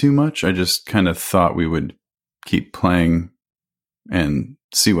consider it too much. I just kind of thought we would keep playing and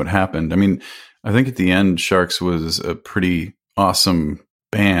see what happened. I mean, I think at the end, Sharks was a pretty awesome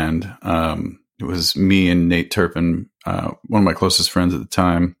band. It was me and Nate Turpin, one of my closest friends at the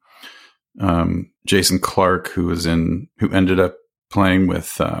time. Jason Clark, who ended up playing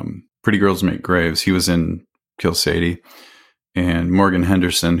with Pretty Girls Make Graves. He was in Kill Sadie, and Morgan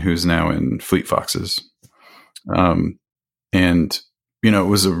Henderson, who's now in Fleet Foxes. And it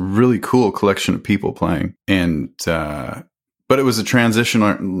was a really cool collection of people playing, and but it was a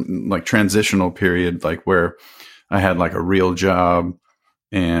transitional period, like where I had like a real job,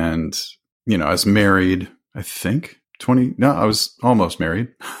 and I was married. I think I was almost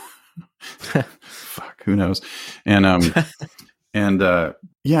married. Fuck, who knows? And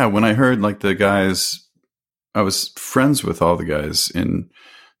yeah, when I heard like the guys, I was friends with all the guys in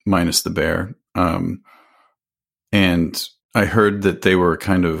Minus the Bear, and I heard that they were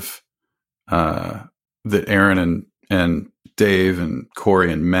kind of that Aaron and Dave and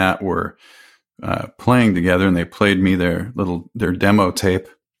Corey and Matt were playing together, and they played me their demo tape,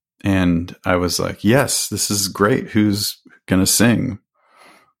 and I was like, yes, this is great. Who's gonna sing?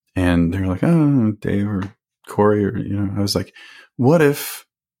 And they're like, oh, Dave or Corey, or, I was like,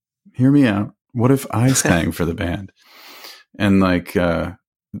 hear me out. What if I sang for the band? And like,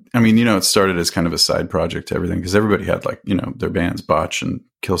 it started as kind of a side project to everything, because everybody had like, their bands, Botch and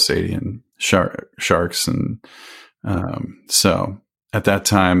Kill Sadie and Sharks. And so at that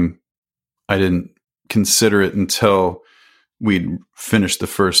time, I didn't consider it until we'd finished the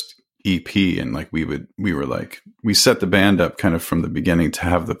first EP, and like we set the band up kind of from the beginning to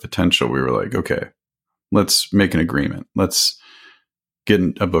have the potential. We were like, okay, let's make an agreement. Let's get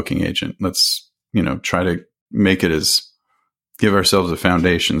a booking agent. Let's, try to give ourselves a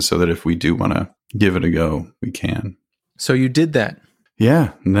foundation so that if we do want to give it a go, we can. So you did that.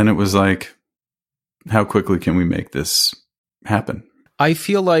 Yeah. And then it was like, how quickly can we make this happen? I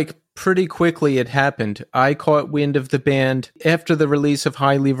feel like pretty quickly it happened. I caught wind of the band after the release of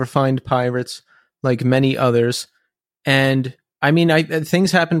Highly Refined Pirates, like many others. And I mean,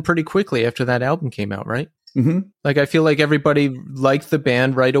 things happened pretty quickly after that album came out, right? Mm-hmm. Like, I feel like everybody liked the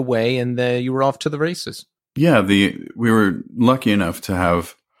band right away, and you were off to the races. Yeah, we were lucky enough to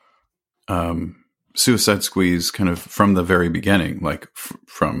have Suicide Squeeze kind of from the very beginning, like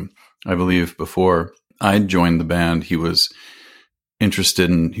from, I believe, before I joined the band, he was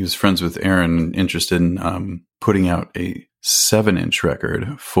friends with Aaron, interested in putting out a 7-inch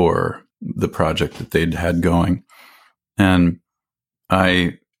record for the project that they'd had going. And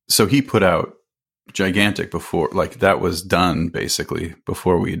so he put out Gigantic before, like that was done basically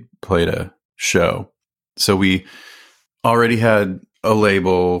before we'd played a show. So we already had a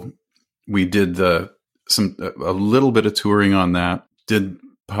label. We did a little bit of touring on that, did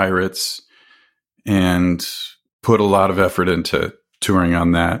Pirates, and put a lot of effort into touring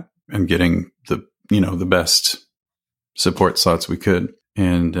on that and getting the best support slots we could.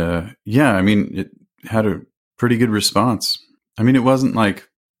 And I mean, it had a pretty good response. I mean, it wasn't like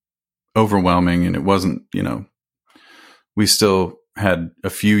overwhelming, and it wasn't, we still had a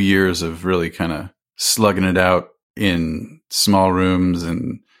few years of really kind of slugging it out in small rooms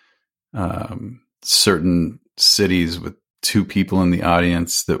and certain cities with 2 people in the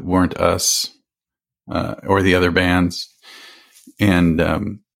audience that weren't us or the other bands,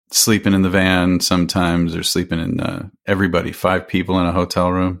 and sleeping in the van sometimes, or sleeping in everybody, 5 people in a hotel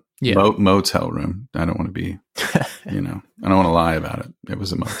room. Yeah. Motel room. I don't want to be, I don't want to lie about it. It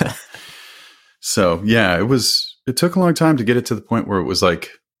was a motel. So yeah, it took a long time to get it to the point where it was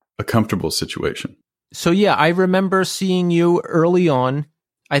like a comfortable situation. So yeah, I remember seeing you early on.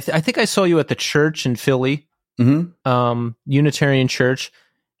 I think I saw you at the church in Philly, Unitarian Church.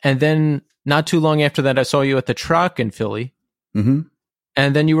 And then not too long after that, I saw you at the Truck in Philly. Mm-hmm.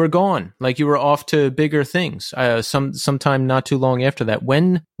 And then you were gone, like you were off to bigger things. Sometime not too long after that.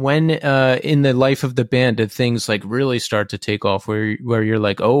 When in the life of the band did things like really start to take off? Where you're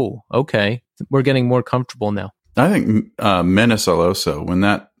like, oh, okay, we're getting more comfortable now. I think Menace Aloso, when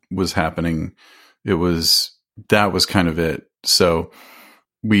that was happening, that was kind of it. So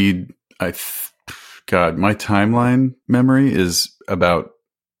God, my timeline memory is about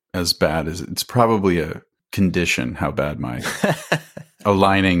as bad as it's probably a condition. How bad my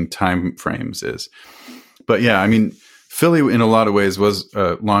aligning time frames is. But yeah, I mean, Philly in a lot of ways was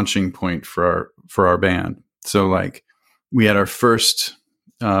a launching point for our band. So like we had our first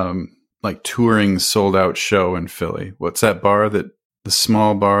like touring sold out show in Philly. What's that bar, the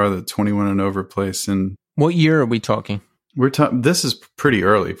small bar, the 21 and over place in? What year are we talking? This is pretty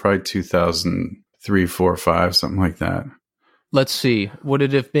early, probably 2003, 4, 5, something like that. Let's see. Would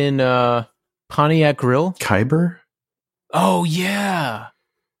it have been Pontiac Grill? Khyber? Oh, yeah.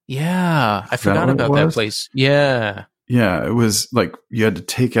 Yeah. I forgot about that place. Yeah. Yeah. It was like you had to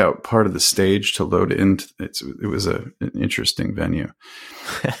take out part of the stage to load it into it was an interesting venue.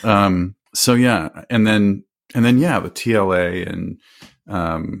 So yeah. And then yeah, the TLA and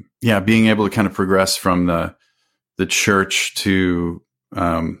being able to kind of progress from the church to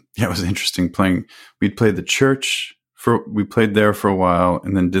it was interesting playing. We'd played the church we played there for a while,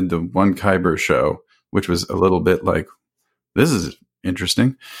 and then did the one Khyber show, which was a little bit like, this is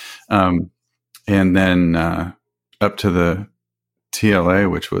interesting. And then up to the TLA,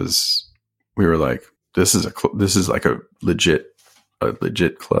 which was, we were like, this is like a legit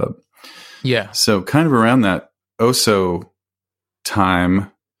club. Yeah. So kind of around that Oso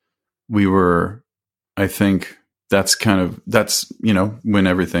time, we were, I think that's when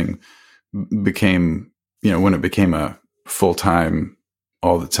everything became, when it became a full-time,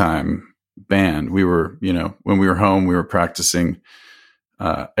 all the time band. We were, when we were home, we were practicing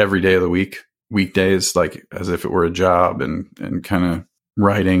every day of the week, weekdays, like as if it were a job, and kind of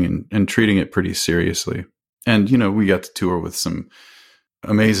writing and treating it pretty seriously. And, we got to tour with some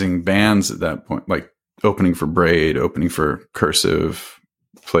amazing bands at that point, like opening for Braid, opening for Cursive,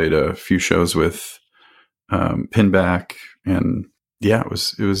 played a few shows with Pinback. And yeah, it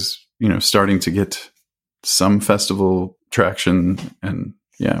was, starting to get some festival traction, and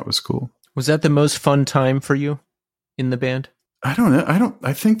yeah, it was cool. Was that the most fun time for you in the band? I don't know.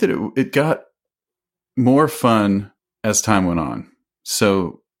 I think that it got more fun as time went on.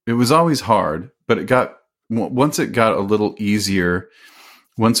 So it was always hard, but once it got a little easier,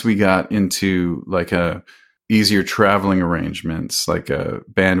 once we got into like easier traveling arrangements, like a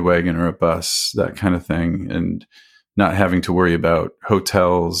bandwagon or a bus, that kind of thing, and not having to worry about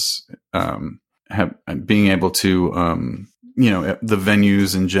hotels, being able to, the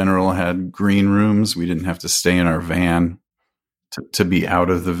venues in general had green rooms. We didn't have to stay in our van to be out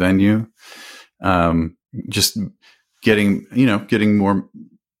of the venue. Just getting more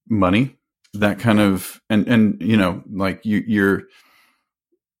money, that kind of, and like you're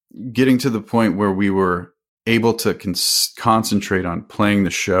getting to the point where we were able to concentrate on playing the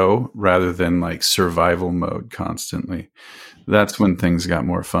show rather than like survival mode constantly. That's when things got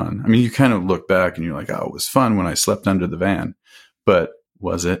more fun. I mean, you kind of look back and you're like, oh, it was fun when I slept under the van, but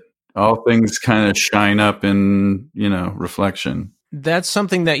was it? All things kind of shine up in, reflection. That's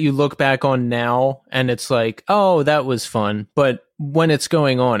something that you look back on now and it's like, oh, that was fun. But when it's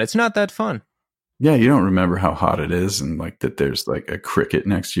going on, it's not that fun. Yeah, you don't remember how hot it is and like that there's like a cricket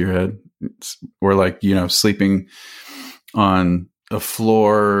next to your head. Or like, sleeping on a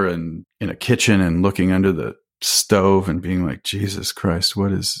floor and in a kitchen and looking under the stove and being like, Jesus Christ,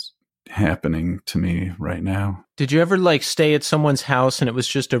 what is happening to me right now? Did you ever like stay at someone's house and it was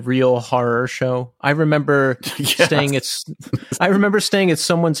just a real horror show? I remember staying at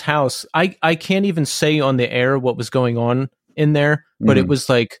someone's house. I can't even say on the air what was going on in there, but it was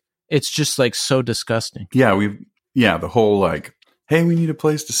like, it's just like so disgusting. Yeah, the whole like, hey, we need a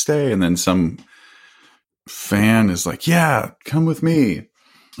place to stay. And then some fan is like, yeah, come with me.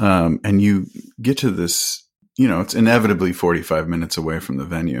 And you get to this, it's inevitably 45 minutes away from the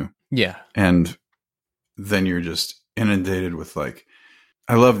venue. Yeah. And then you're just inundated with like,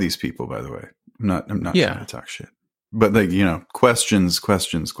 I love these people, by the way. I'm not trying to talk shit, but like, questions.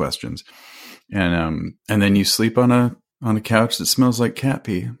 And then you sleep on a couch that smells like cat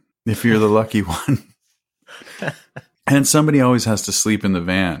pee, if you're the lucky one. And somebody always has to sleep in the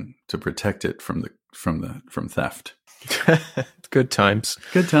van to protect it from theft. Good times.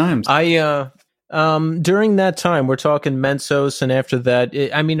 Good times. During that time, we're talking Mensos, and after that,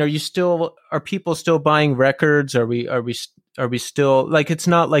 are people still buying records? Are we still like, it's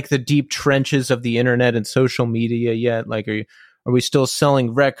not like the deep trenches of the internet and social media yet? Like, are we still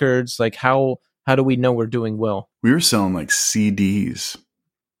selling records? Like, how do we know we're doing well? We were selling like CDs,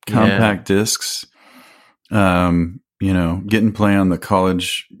 compact discs, getting play on the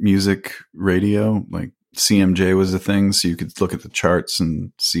college music radio, like CMJ was a thing. So you could look at the charts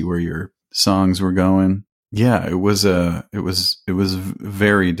and see where your songs were going. Yeah, it was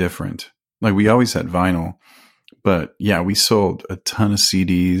very different. Like we always had vinyl, but yeah, we sold a ton of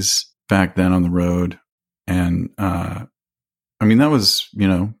CDs back then on the road. And, that was,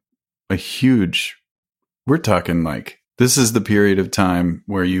 a huge, we're talking like, this is the period of time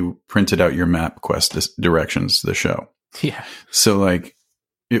where you printed out your MapQuest directions to the show. Yeah. So like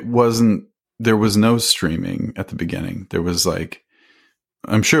there was no streaming at the beginning. There was like,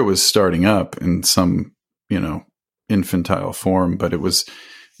 I'm sure it was starting up in some, infantile form, but it was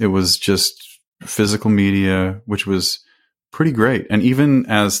just physical media, which was pretty great. And even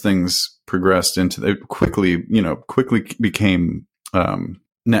as things progressed it quickly became,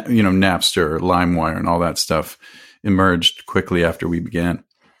 Napster, LimeWire, and all that stuff emerged quickly after we began.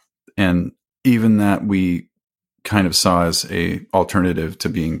 And even that we kind of saw as a alternative to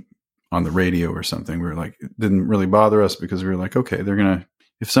being on the radio or something. We were like, it didn't really bother us because we were like, okay,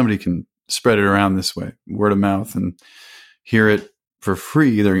 if somebody can spread it around this way, word of mouth, and hear it for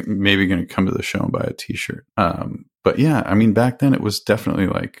free, they're maybe going to come to the show and buy a t-shirt. But yeah, back then it was definitely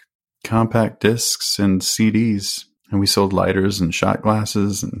like compact discs and CDs, and we sold lighters and shot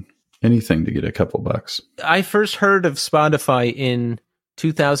glasses and anything to get a couple bucks. I first heard of Spotify in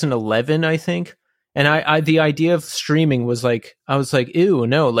 2011, I think. And I the idea of streaming was like, I was like, ew,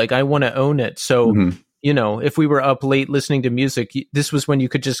 no, like I want to own it. So, if we were up late listening to music, this was when you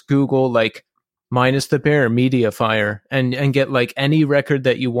could just Google like Minus the Bear, Mediafire, and get like any record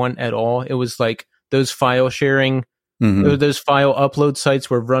that you want at all. It was like those file sharing, those file upload sites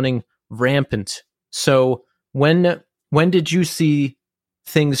were running rampant. So when did you see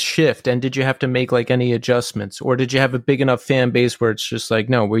things shift, and did you have to make like any adjustments, or did you have a big enough fan base where it's just like,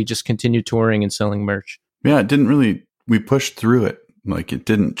 no, we just continue touring and selling merch? Yeah, it didn't really, we pushed through it. Like it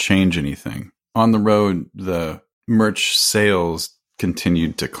didn't change anything. On the road, the merch sales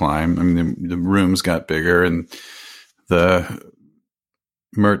continued to climb. The rooms got bigger, and the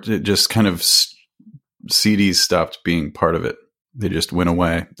merch, it just kind of, CDs stopped being part of it. They just went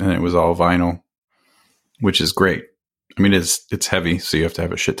away, and it was all vinyl, which is great. It's heavy, so you have to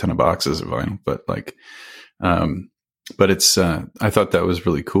have a shit ton of boxes of vinyl, but like, But it's, I thought that was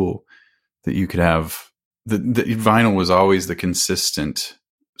really cool that you could have the vinyl was always the consistent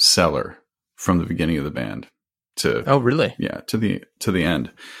seller from the beginning of the band to, Oh, really? yeah, to the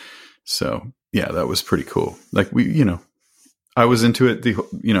end. So yeah, that was pretty cool. Like I was into it.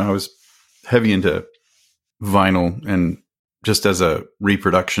 I was heavy into vinyl and just as a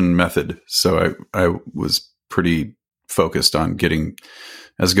reproduction method. So I was pretty focused on getting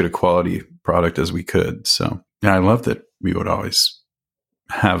as good a quality product as we could. So yeah, I love that we would always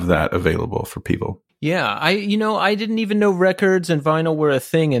have that available for people. Yeah, I didn't even know records and vinyl were a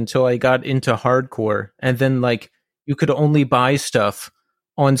thing until I got into hardcore. And then like you could only buy stuff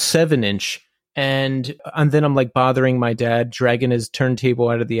on 7-inch. And then I'm like bothering my dad, dragging his turntable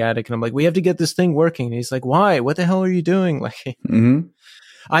out of the attic. And I'm like, we have to get this thing working. And he's like, why? What the hell are you doing? Like,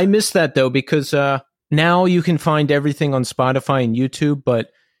 I miss that though, because now you can find everything on Spotify and YouTube,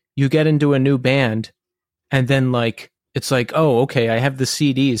 but you get into a new band and then like, it's like, oh, okay, I have the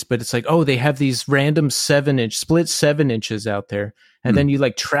CDs, but it's like, oh, they have these random 7-inch, split 7 inches out there. And then you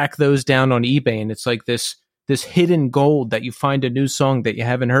like track those down on eBay and it's like this hidden gold that you find a new song that you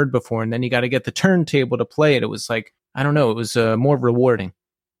haven't heard before. And then you got to get the turntable to play it. It was like, I don't know, it was more rewarding.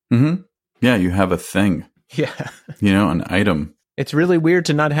 Mm-hmm. Yeah, you have a thing. Yeah. An item. It's really weird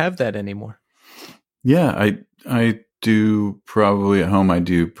to not have that anymore. Yeah, I do probably at home. I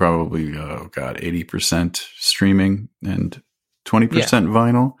do probably 80% streaming and 20%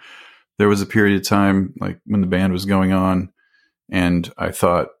 vinyl. There was a period of time like when the band was going on, and I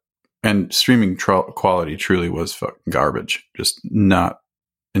thought, and streaming quality truly was fucking garbage. Just not,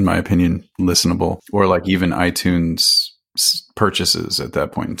 in my opinion, listenable, or like even iTunes purchases at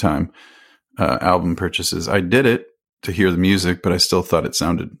that point in time, album purchases. I did it to hear the music, but I still thought it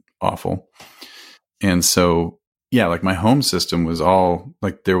sounded awful. And so, yeah, like my home system was all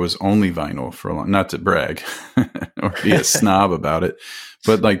like there was only vinyl for a long, not to brag or be a snob about it,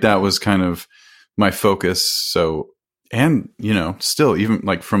 but like that was kind of my focus. So, and, still even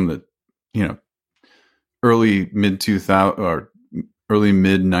like from the, early mid 2000 or early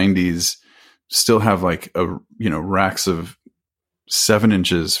mid 90s, still have like racks of 7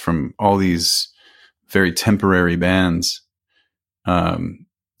 inches from all these very temporary bands, and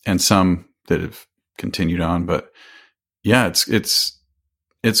some that have continued on, but yeah,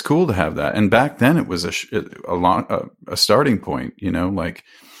 it's cool to have that. And back then it was a starting point, like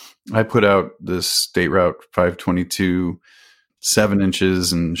I put out this State Route 522 7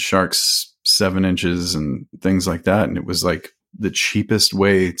 inches and Sharks 7 inches and things like that. And it was like the cheapest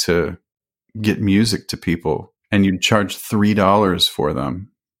way to get music to people. And you'd charge $3 for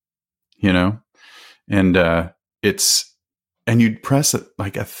them, and and you'd press it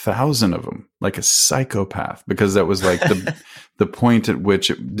like 1,000 of them, like a psychopath, because that was like the point at which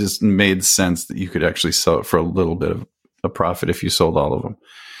it just made sense that you could actually sell it for a little bit of a profit if you sold all of them.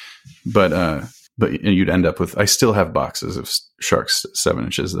 But you'd end up with, I still have boxes of Sharks 7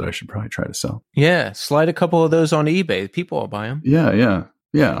 inches that I should probably try to sell. Yeah. Slide a couple of those on eBay. People will buy them. Yeah.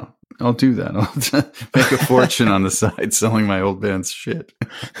 I'll do that. I'll make a fortune on the side selling my old band's shit.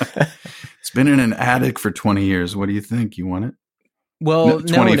 It's been in an attic for 20 years. What do you think? You want it? Well,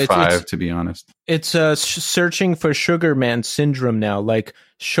 25 to be honest. It's searching for Sugar Man syndrome now. Like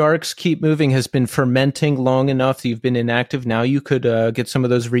Sharks Keep Moving has been fermenting long enough that you've been inactive. Now you could get some of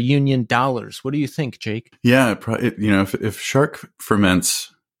those reunion dollars. What do you think, Jake? Yeah, if Shark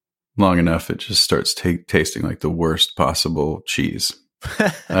ferments long enough, it just starts tasting like the worst possible cheese.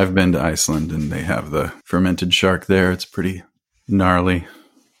 I've been to Iceland and they have the fermented shark there. It's pretty gnarly.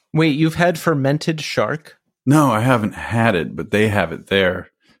 Wait, you've had fermented shark? No, I haven't had it, but they have it there.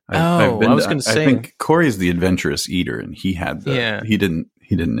 I was going to say. I think Corey's the adventurous eater, and he had he didn't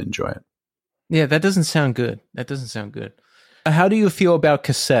enjoy it. Yeah, that doesn't sound good. How do you feel about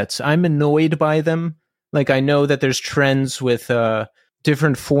cassettes? I'm annoyed by them. Like, I know that there's trends with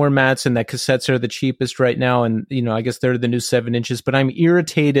different formats and that cassettes are the cheapest right now. And, I guess they're the new 7 inches, but I'm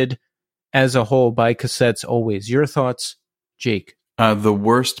irritated as a whole by cassettes always. Your thoughts, Jake? The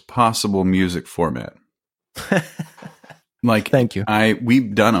worst possible music format. Like, thank you.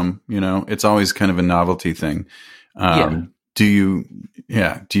 We've done them, it's always kind of a novelty thing. Do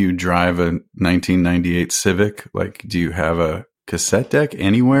you drive a 1998 Civic? Like, do you have a cassette deck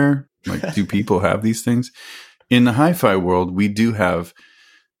anywhere? Like, do people have these things? In the hi-fi world, we do have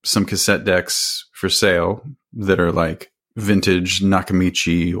some cassette decks for sale that are like vintage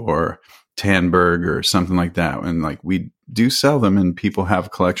Nakamichi or Tandberg or something like that. And like, we do sell them and people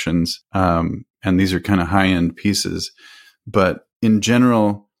have collections. And these are kind of high-end pieces. But in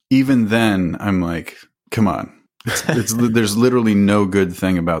general, even then, I'm like, come on. There's literally no good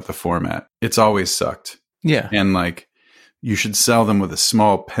thing about the format. It's always sucked. Yeah. And like, you should sell them with a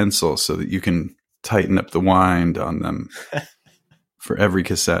small pencil so that you can tighten up the wind on them for every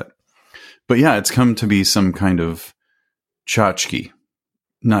cassette. But yeah, it's come to be some kind of tchotchke,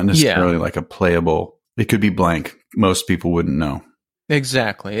 not necessarily like a playable. It could be blank. Most people wouldn't know.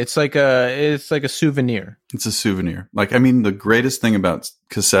 Exactly. It's like a souvenir. It's a souvenir. Like, I mean, the greatest thing about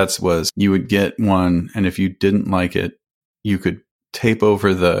cassettes was you would get one, and if you didn't like it, you could tape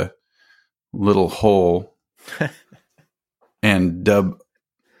over the little hole and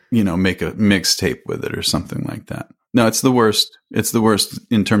make a mixtape with it or something like that. No, it's the worst. It's the worst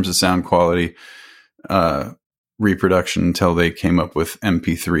in terms of sound quality, reproduction, until they came up with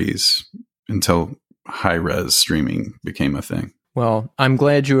MP3s, until high-res streaming became a thing. Well, I'm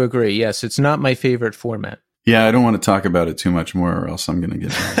glad you agree. Yes, it's not my favorite format. Yeah, I don't want to talk about it too much more, or else I'm going to get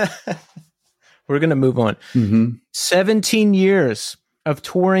mad. We're going to move on. 17 years of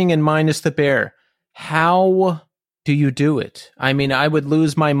touring and Minus the Bear. How do you do it? I mean, I would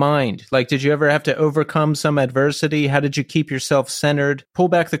lose my mind. Like, did you ever have to overcome some adversity? How did you keep yourself centered? Pull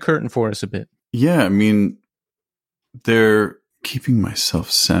back the curtain for us a bit. Yeah, I mean, keeping myself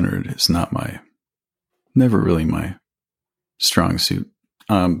centered is never really my strong suit.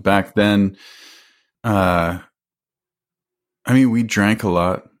 Back then, I mean, we drank a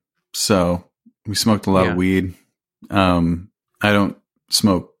lot, so we smoked a lot of weed. I don't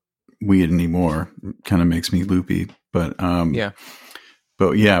smoke weed anymore. It kind of makes me loopy, but we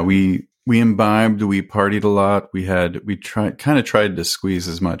imbibed, we partied a lot. We tried to squeeze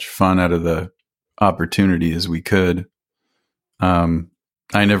as much fun out of the opportunity as we could. I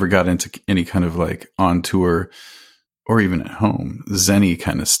never got into any kind of like on tour or even at home, zen-y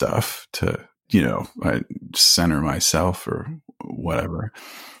kind of stuff to, I center myself or whatever.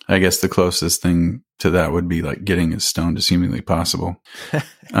 I guess the closest thing to that would be like getting as stoned as humanly possible.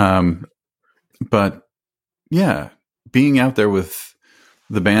 But yeah, being out there with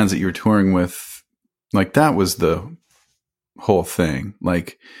the bands that you're touring with, like that was the whole thing.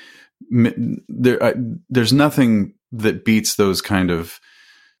 Like there's nothing that beats those kind of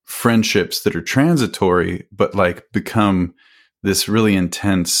friendships that are transitory, but like become this really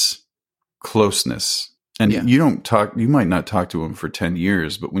intense closeness. And you might not talk to them for 10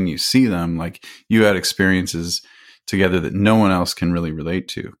 years, but when you see them, like you had experiences together that no one else can really relate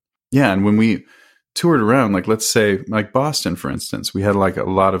to. Yeah. And when we toured around, like, let's say like Boston, for instance, we had like a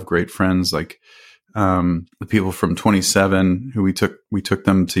lot of great friends, like, the people from 27 who we took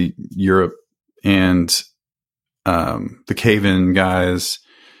them to Europe, and, the Cave-In guys.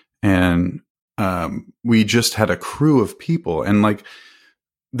 And, we just had a crew of people, and like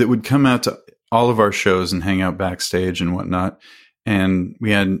that would come out to all of our shows and hang out backstage and whatnot. And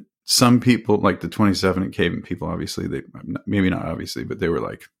we had some people like the 27 and Cave-In people, obviously maybe not obviously, but they were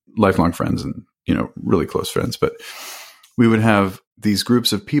like lifelong friends and, really close friends. But we would have these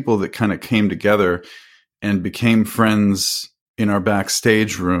groups of people that kind of came together and became friends in our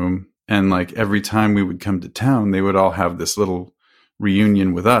backstage room. And like every time we would come to town, they would all have this little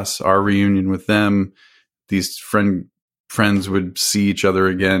reunion with us, our reunion with them. These friends would see each other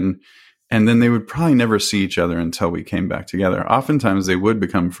again. And then they would probably never see each other until we came back together. Oftentimes they would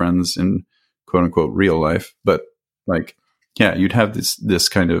become friends in quote unquote real life. But like, yeah, you'd have this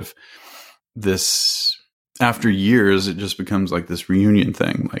kind of after years, it just becomes like this reunion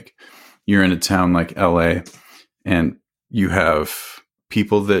thing. Like you're in a town like LA and you have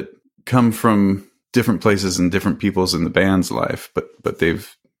people that come from different places and different peoples in the band's life, but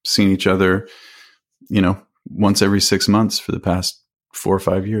they've seen each other, once every 6 months for the past 4 or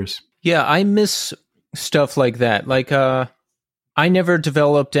 5 years. Yeah, I miss stuff like that. Like, I never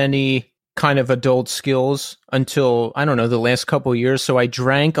developed any kind of adult skills until, I don't know, the last couple of years. So I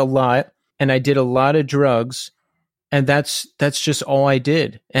drank a lot and I did a lot of drugs, and that's just all I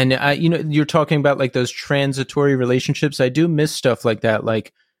did. And you're talking about like those transitory relationships. I do miss stuff like that.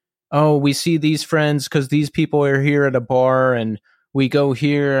 Like, oh, we see these friends because these people are here at a bar, and we go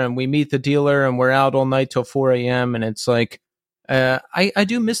here and we meet the dealer and we're out all night till 4 a.m. And it's like, I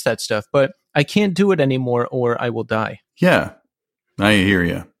do miss that stuff, but I can't do it anymore or I will die. Yeah, I hear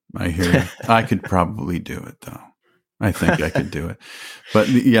you. I could probably do it though. I think I could do it. But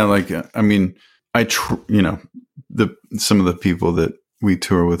yeah, like, I mean, some of the people that we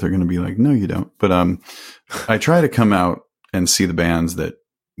tour with are going to be like, no, you don't. But I try to come out and see the bands that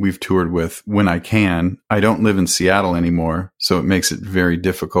we've toured with when I can. I don't live in Seattle anymore, so it makes it very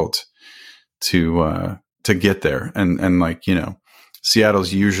difficult to get there. And like,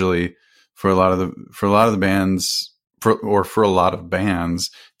 Seattle's usually for a lot of the bands for a lot of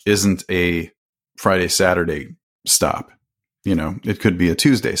bands isn't a Friday, Saturday stop. It could be a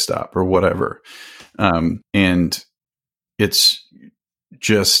Tuesday stop or whatever. And it's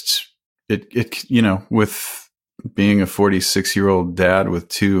just, with being a 46-year-old dad with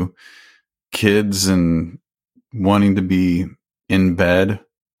 2 kids and wanting to be in bed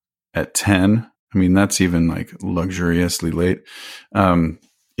at 10, I mean, that's even like luxuriously late,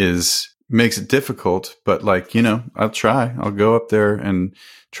 makes it difficult, but like, I'll go up there and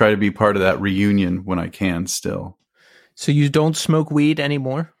try to be part of that reunion when I can still. So you don't smoke weed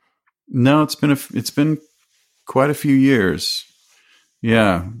anymore? No, it's been quite a few years.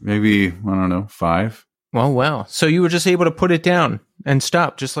 Yeah, maybe, I don't know, 5. Well, wow. So you were just able to put it down and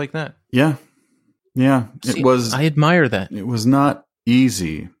stop just like that? Yeah. Yeah. See, I admire that. It was not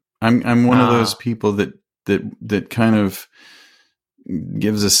easy. I'm one of those people that kind of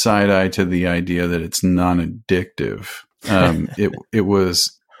gives a side eye to the idea that it's non-addictive. It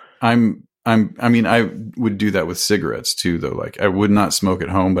was, I mean, I would do that with cigarettes too, though. Like I would not smoke at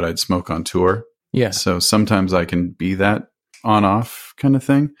home, but I'd smoke on tour. Yeah. So sometimes I can be that on off kind of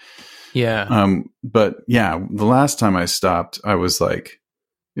thing. Yeah. But yeah, the last time I stopped, I was like,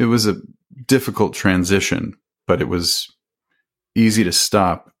 it was a difficult transition, but it was easy to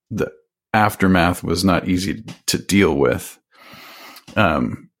stop. The aftermath was not easy to deal with.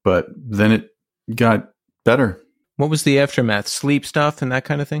 But then it got better. What was the aftermath? Sleep stuff and that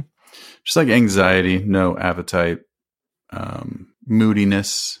kind of thing? Just like anxiety, no appetite,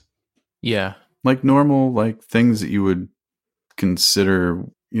 moodiness. Yeah. Like normal, like things that you would consider,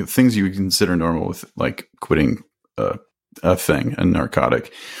 things you would consider normal with like quitting a thing, a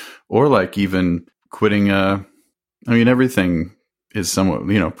narcotic, or like even quitting everything is somewhat,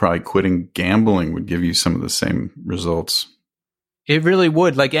 probably quitting gambling would give you some of the same results. It really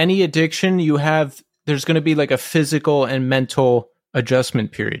would. Like any addiction there's going to be like a physical and mental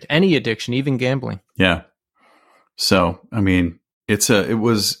adjustment period. Any addiction, even gambling. Yeah. So, I mean, it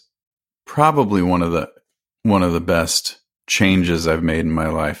was probably one of the best changes I've made in my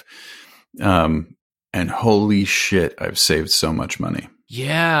life. And holy shit, I've saved so much money.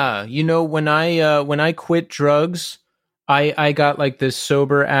 Yeah. When I quit drugs, I got like this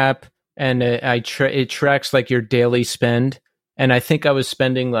sober app and it tracks like your daily spend. And I think I was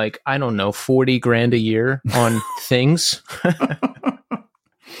spending like, I don't know, 40 grand a year on things.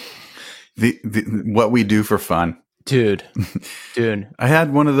 What we do for fun. Dude. I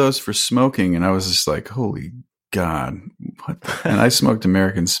had one of those for smoking and I was just like, holy God. And I smoked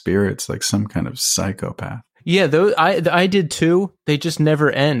American Spirits like some kind of psychopath. Yeah, I did too. They just never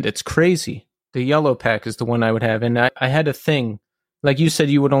end. It's crazy. The yellow pack is the one I would have. And I had a thing. Like you said,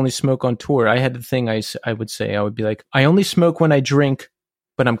 you would only smoke on tour. I had the thing I would say. I would be like, I only smoke when I drink,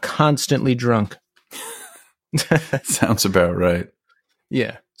 but I'm constantly drunk. Sounds about right.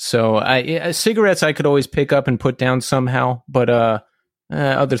 Yeah. So cigarettes I could always pick up and put down somehow, but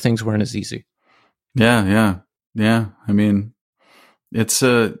other things weren't as easy. Yeah. I mean, it's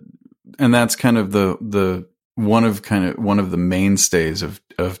and that's kind of the one of the mainstays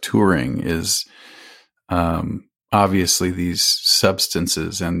of touring is obviously these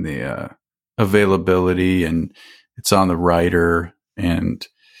substances and the availability, and it's on the rider, and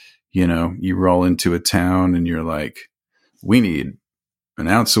you roll into a town and you're like, we need an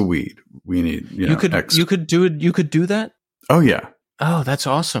ounce of weed. We need you could do it. You could do that. Oh yeah. Oh, that's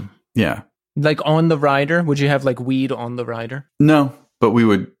awesome. Yeah. Like on the rider, would you have like weed on the rider? No, but we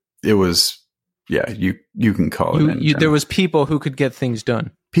would. It was. Yeah, you can call it. There was people who could get things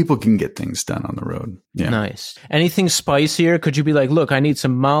done. People can get things done on the road. Yeah. Nice. Anything spicier? Could you be like, look, I need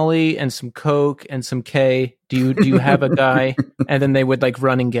some Molly and some Coke and some K. Do you have a guy? And then they would like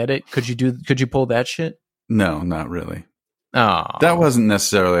run and get it. Could you pull that shit? No, not really. Oh, that wasn't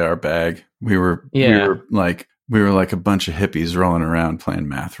necessarily our bag. We were like a bunch of hippies rolling around playing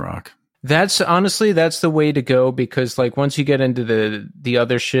math rock. That's the way to go, because like once you get into the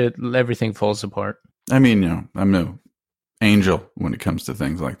other shit, everything falls apart. I mean, I'm no angel when it comes to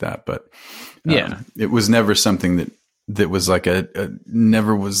things like that, but it was never something that was like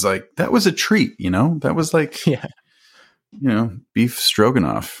never was like, that was a treat, that was like, beef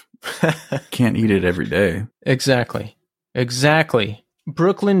stroganoff. Can't eat it every day. Exactly.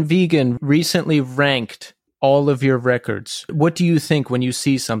 Brooklyn Vegan recently ranked all of your records. What do you think when you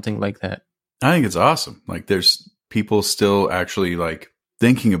see something like that? I think it's awesome. Like there's people still actually like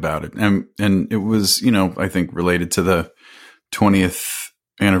thinking about it. And it was, I think related to the 20th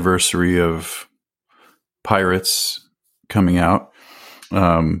anniversary of Pirates coming out.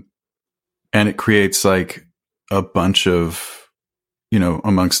 And it creates like a bunch of,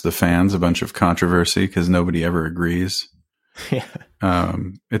 amongst the fans, a bunch of controversy because nobody ever agrees. Yeah.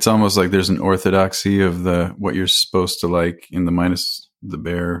 It's almost like there's an orthodoxy of what you're supposed to like in the Minus the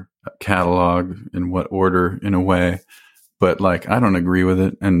Bear catalog, in what order, in a way. but like, I don't agree with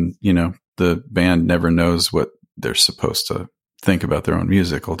it. And, the band never knows what they're supposed to think about their own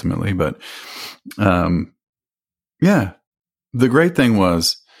music ultimately. But, yeah, the great thing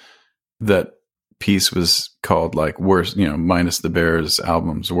was that piece was called like worst, minus the Bears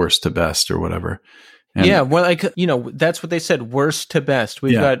albums, worst to best or whatever. And yeah, well, like, that's what they said, worst to best.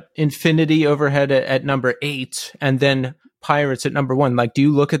 We've got Infinity Overhead at number 8, and then Pirates at number 1. Like, do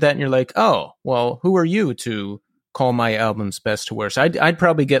you look at that and you're like, oh, well, who are you to call my albums best to worst? I'd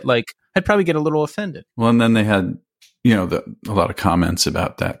probably get a little offended. Well, and then they had, a lot of comments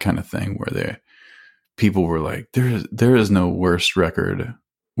about that kind of thing where people were like, there is no worst record,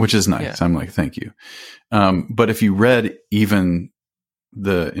 which is nice. Yeah. I'm like, thank you. But if you read even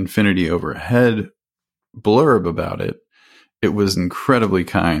the Infinity Overhead blurb about it, it was incredibly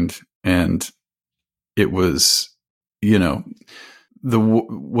kind, and it was,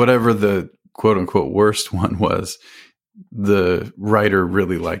 whatever the quote unquote worst one was, the writer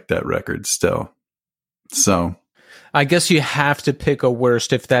really liked that record still. So I guess you have to pick a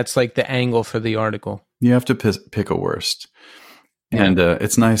worst if that's like the angle for the article. You have to pick a worst. Yeah. And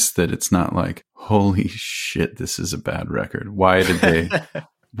it's nice that it's not like, holy shit, this is a bad record. Why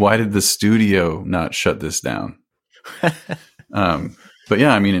did the studio not shut this down? But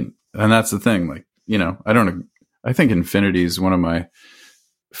yeah, I mean, and that's the thing. Like, I think Infinity is one of my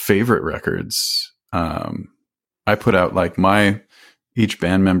favorite records. I put out like each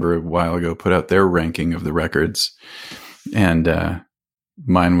band member a while ago put out their ranking of the records, and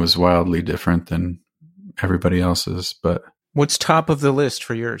mine was wildly different than everybody else's. But what's top of the list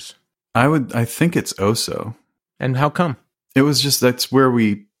for yours? I think it's Oso. And how come? It was just, that's where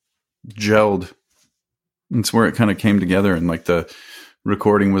we gelled. It's where it kind of came together, and like the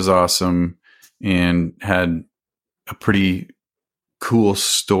recording was awesome and had a pretty cool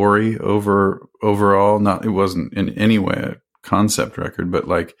story overall. It wasn't in any way a concept record, but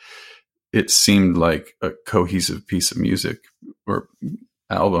like it seemed like a cohesive piece of music or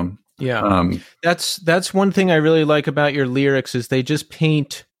album. Yeah. That's one thing I really like about your lyrics is they just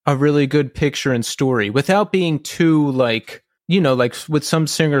paint a really good picture and story without being too like, like with some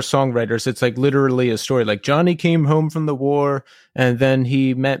singer-songwriters, it's like literally a story. Like Johnny came home from the war and then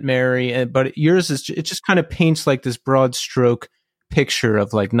he met Mary. But yours it just kind of paints like this broad stroke picture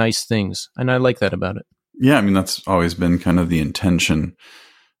of like nice things. And I like that about it. Yeah. I mean, that's always been kind of the intention,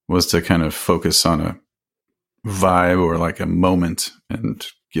 was to kind of focus on a vibe or like a moment and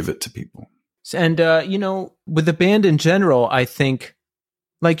give it to people. And, with the band in general, I think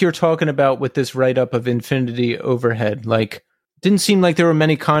like you're talking about with this write-up of Infinity Overhead, like, didn't seem like there were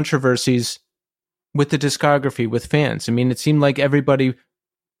many controversies with the discography with fans. I mean, it seemed like everybody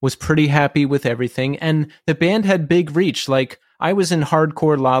was pretty happy with everything, and the band had big reach. Like, I was in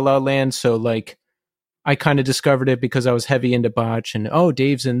hardcore La La Land, so like I kind of discovered it because I was heavy into Botch, and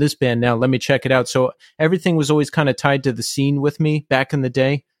Dave's in this band now, let me check it out. So everything was always kind of tied to the scene with me back in the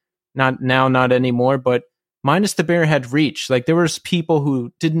day. Not now, not anymore, but Minus the Bear had reach. Like, there was people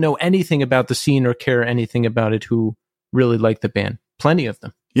who didn't know anything about the scene or care anything about it who really liked the band. Plenty of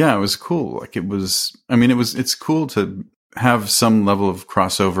them. Yeah, it was cool. Like, it's cool to have some level of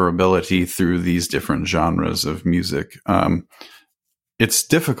crossover ability through these different genres of music. It's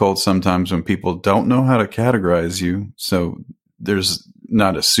difficult sometimes when people don't know how to categorize you. So there's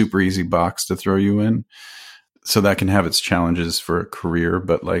not a super easy box to throw you in. So that can have its challenges for a career.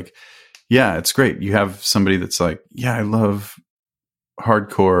 But like, yeah, it's great. You have somebody that's like, yeah, I love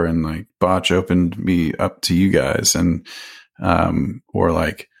hardcore, and like Botch opened me up to you guys, and or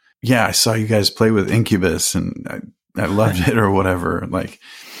like, yeah, I saw you guys play with Incubus and I loved it, or whatever. Like,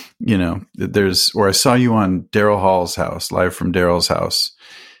 or I saw you on Daryl Hall's house, live from Daryl's house,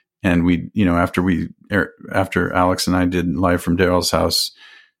 and we, after Alex and I did live from Daryl's house,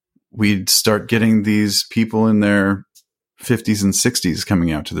 we'd start getting these people in their 50s and 60s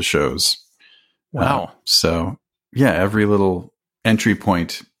coming out to the shows. Wow. So yeah, every little entry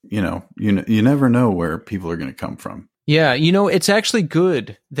point, you never know where people are going to come from. Yeah. It's actually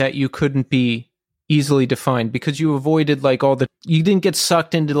good that you couldn't be easily defined, because you avoided like you didn't get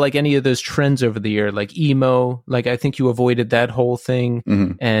sucked into like any of those trends over the year, like emo. Like, I think you avoided that whole thing,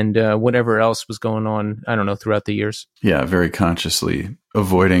 mm-hmm. and whatever else was going on, I don't know, throughout the years. Yeah. Very consciously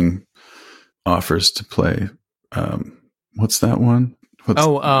avoiding offers to play. What's that one?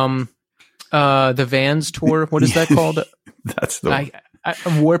 The Vans tour. What is that called? That's the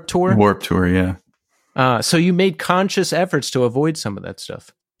Warped Tour. Warped Tour, yeah. So you made conscious efforts to avoid some of that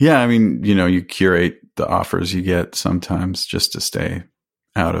stuff. Yeah, I mean, you curate the offers you get sometimes just to stay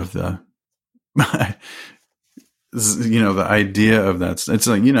out of the. the idea of that. It's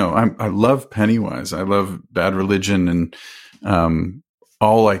like, I love Pennywise. I love Bad Religion and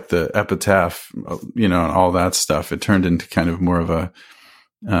all like the Epitaph, and all that stuff. It turned into kind of more of a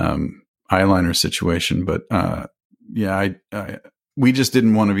eyeliner situation. But we just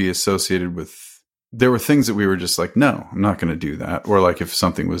didn't want to be associated with. There were things that we were just like, no, I'm not going to do that. Or like if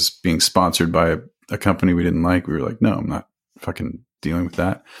something was being sponsored by a company we didn't like, we were like, no, I'm not fucking dealing with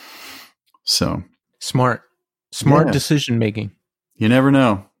that. So smart decision making. You never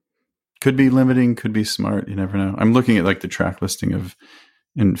know. Could be limiting, could be smart. You never know. I'm looking at like the track listing of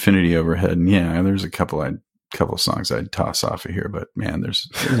Infinity Overhead, and there's a couple songs I'd toss off of here, but man, there's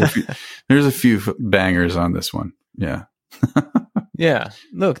a few bangers on this one. Yeah. Yeah.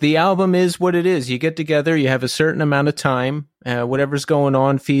 Look, the album is what it is. You get together, you have a certain amount of time, whatever's going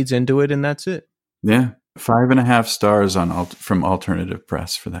on feeds into it, and that's it. Yeah. 5.5 stars from Alternative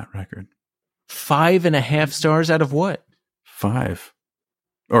Press for that record. 5.5 stars out of what? 5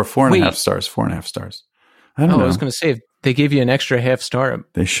 or 4.5 stars. 4.5 stars. I don't know. I was going to say, if they gave you an extra half star.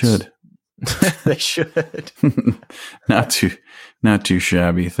 They should. They should. Not too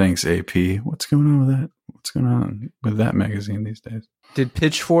shabby. Thanks, AP. What's going on with that? What's going on with that magazine these days? Did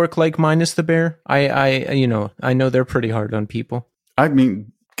Pitchfork like Minus the Bear? I know they're pretty hard on people. I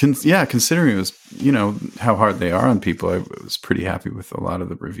mean, considering it was, how hard they are on people, I was pretty happy with a lot of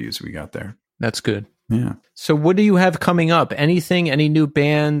the reviews we got there. That's good. Yeah. So what do you have coming up? Anything, any new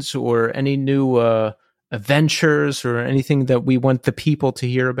bands or any new adventures or anything that we want the people to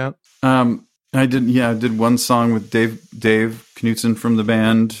hear about? I did one song with Dave Knutson from the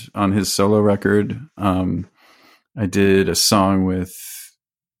band on his solo record. I did a song with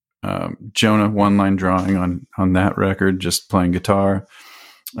Jonah, One Line Drawing on that record, just playing guitar.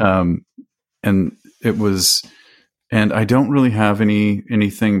 And it was, and I don't really have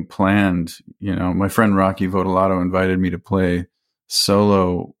anything planned. My friend Rocky Votolato invited me to play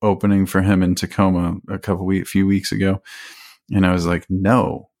solo opening for him in Tacoma a few weeks ago. And I was like,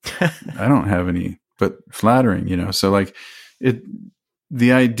 no, I don't have any, but flattering, so like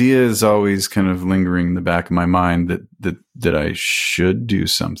the idea is always kind of lingering in the back of my mind that I should do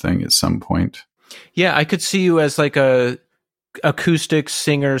something at some point. Yeah. I could see you as like a acoustic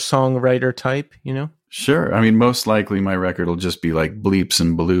singer songwriter type, Sure. I mean, most likely my record will just be like bleeps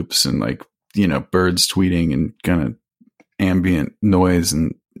and bloops and like, birds tweeting and kind of ambient noise,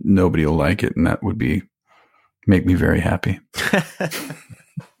 and nobody will like it. And that would make me very happy.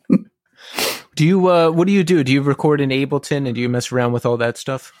 Do you, what do you do? Do you record in Ableton and do you mess around with all that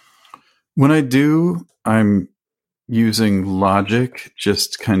stuff? When I do, I'm using Logic,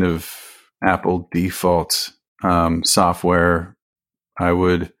 just kind of Apple default software. I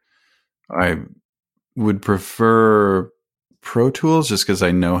would prefer Pro Tools just because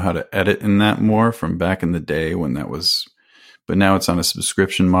I know how to edit in that more from back in the day when that was, but now it's on a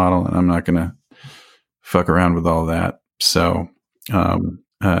subscription model and I'm not going to fuck around with all that. So,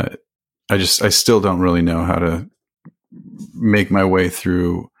 I still don't really know how to make my way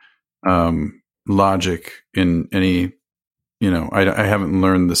through, Logic in any, I haven't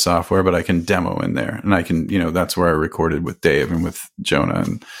learned the software, but I can demo in there and I can, that's where I recorded with Dave and with Jonah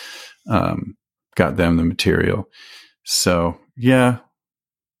and, got them the material. So yeah,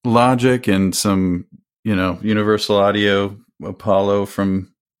 Logic and some, Universal Audio Apollo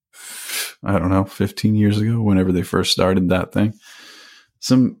from, I don't know, 15 years ago, whenever they first started that thing.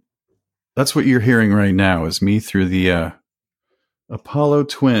 That's what you're hearing right now is me through the Apollo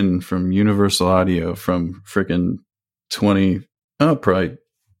Twin from Universal Audio from frickin' probably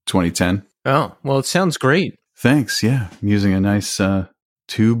 2010. Oh, well, it sounds great. Thanks. Yeah. I'm using a nice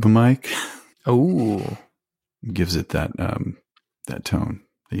tube mic. Oh. Gives it that tone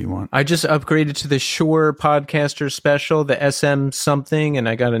that you want. I just upgraded to the Shure Podcaster Special, the SM something, and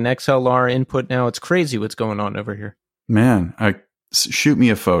I got an XLR input now. It's crazy what's going on over here. Man, shoot me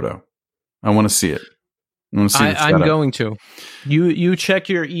a photo. I want to see it. I want to see I'm going to. You check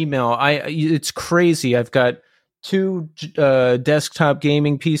your email. It's crazy. I've got 2 desktop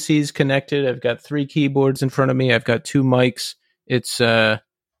gaming PCs connected. I've got 3 keyboards in front of me. I've got 2 mics. It's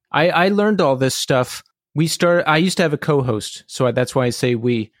I learned all this stuff. I used to have a co-host, so that's why I say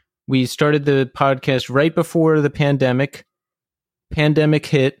we. We started the podcast right before the pandemic. Pandemic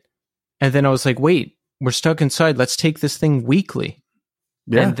hit, and then I was like, wait, we're stuck inside. Let's take this thing weekly.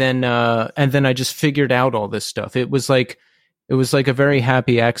 Yeah. And then I just figured out all this stuff. It was like a very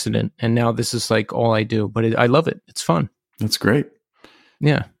happy accident. And now this is like all I do, but I love it. It's fun. That's great.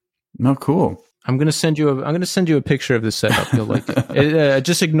 Yeah. No, cool. I'm going to send you a picture of the setup. You'll like it.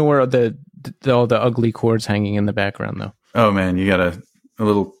 Just ignore all the ugly cords hanging in the background though. Oh man, you got a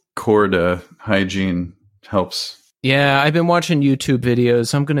little cord hygiene helps Yeah, I've been watching YouTube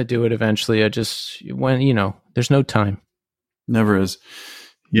videos. I'm going to do it eventually. There's no time. Never is.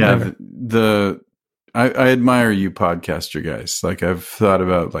 Yeah. Never. I admire you podcaster guys. Like, I've thought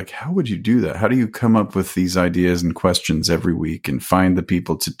about, like, how would you do that? How do you come up with these ideas and questions every week and find the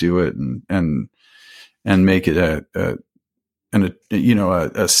people to do it and make it a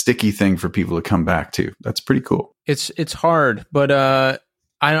sticky thing for people to come back to? That's pretty cool. It's hard, but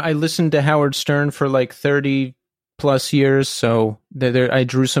I listened to Howard Stern for like 30 plus years, so I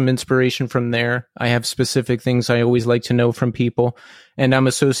drew some inspiration from there. I have specific things I always like to know from people, and I'm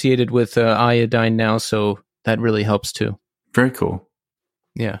associated with Iodine now, so that really helps too. Very cool.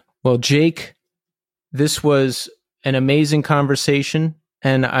 Yeah. Well, Jake, this was an amazing conversation,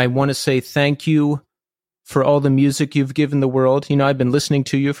 and I want to say thank you for all the music you've given the world. I've been listening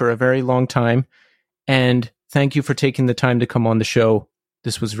to you for a very long time, and thank you for taking the time to come on the show.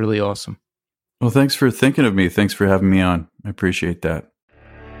 This was really awesome. Well, thanks for thinking of me. Thanks for having me on. I appreciate that.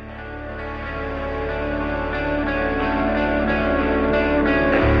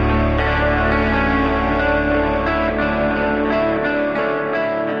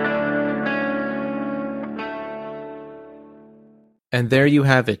 And there you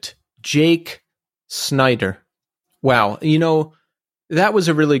have it. Jake Snider. Wow. That was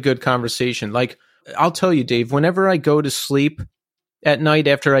a really good conversation. Like, I'll tell you, Dave, whenever I go to sleep at night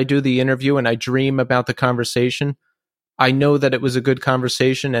after I do the interview and I dream about the conversation, I know that it was a good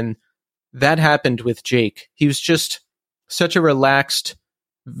conversation, and that happened with Jake. He was just such a relaxed,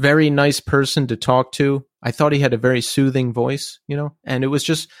 very nice person to talk to. I thought he had a very soothing voice, and it was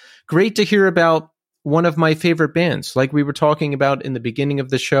just great to hear about one of my favorite bands. Like we were talking about in the beginning of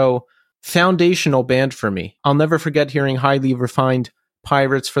the show, foundational band for me. I'll never forget hearing Highly Refined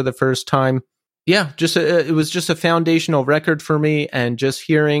Pirates for the first time. Yeah, it was just a foundational record for me, and just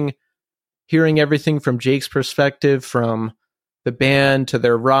hearing everything from Jake's perspective, from the band to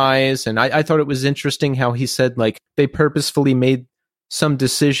their rise. And I thought it was interesting how he said, like, they purposefully made some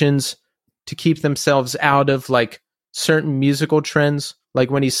decisions to keep themselves out of like certain musical trends. Like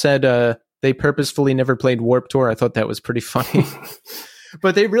when he said they purposefully never played Warped Tour, I thought that was pretty funny.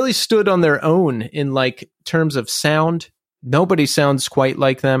 But they really stood on their own in like terms of sound. Nobody sounds quite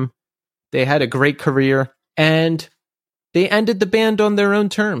like them. They had a great career, and they ended the band on their own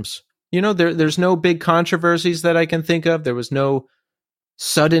terms. There's no big controversies that I can think of. There was no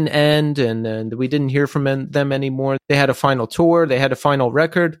sudden end, and we didn't hear from them anymore. They had a final tour. They had a final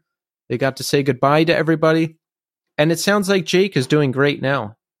record. They got to say goodbye to everybody. And it sounds like Jake is doing great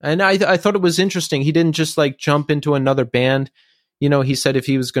now. And I thought it was interesting. He didn't just like jump into another band. He said if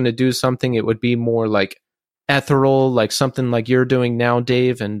he was going to do something, it would be more like ethereal, like something like you're doing now,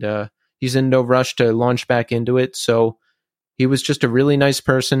 Dave. And he's in no rush to launch back into it. So he was just a really nice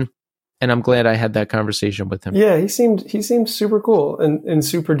person, and I'm glad I had that conversation with him. Yeah, he seemed super cool and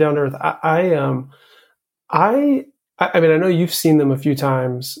super down to earth. I mean, I know you've seen them a few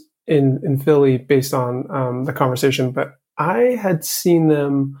times in Philly based on the conversation, but I had seen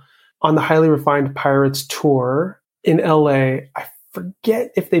them on the Highly Refined Pirates tour in LA. I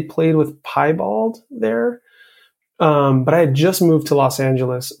forget if they played with Piebald there. But I had just moved to Los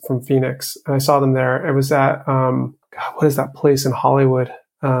Angeles from Phoenix, and I saw them there. It was at, what is that place in Hollywood?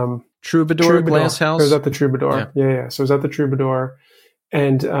 Troubadour Glass House? It was at the Troubadour. Yeah. So it was at the Troubadour,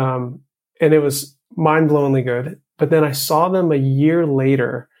 and it was mind-blowingly good. But then I saw them a year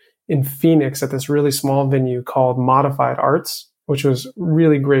later in Phoenix at this really small venue called Modified Arts, which was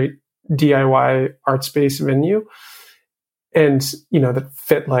really great DIY art space venue. And, that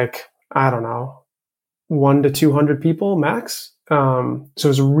fit like, I don't know, 100 to 200 people max. So it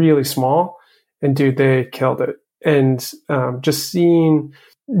was really small, and dude, they killed it. And just seeing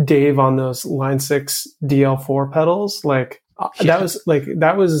Dave on those Line 6 DL4 pedals, like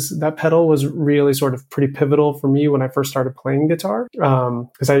that pedal was really sort of pretty pivotal for me when I first started playing guitar.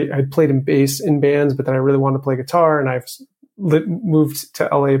 Cause I played in bass in bands, but then I really wanted to play guitar, and I've moved to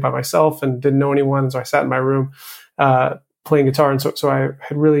LA by myself and didn't know anyone. So I sat in my room, playing guitar. And so I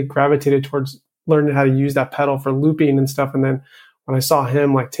had really gravitated towards learning how to use that pedal for looping and stuff. And then when I saw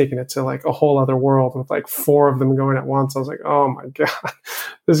him like taking it to like a whole other world with like 4 of them going at once, I was like, oh my God,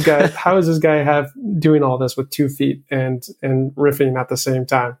 this guy, how is this guy doing all this with 2 feet and riffing at the same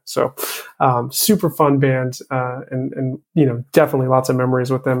time? So, super fun band, and definitely lots of memories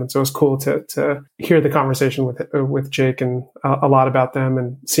with them. And so it was cool to hear the conversation with Jake and a lot about them,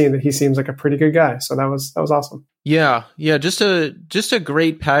 and seeing that he seems like a pretty good guy. So that was awesome. Yeah, just a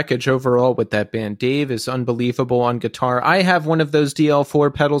great package overall with that band. Dave is unbelievable on guitar. I have one of those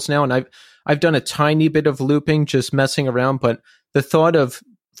DL4 pedals now, and I've done a tiny bit of looping, just messing around, but the thought of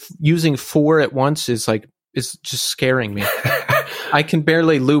using 4 at once is like is just scaring me. I can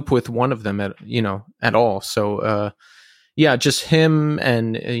barely loop with one of them at all. So yeah, just him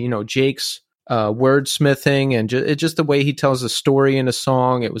and Jake's wordsmithing and just the way he tells a story in a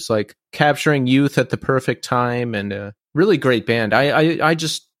song. It was like capturing youth at the perfect time, and a really great band. I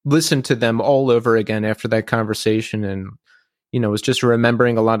just listened to them all over again after that conversation, and was just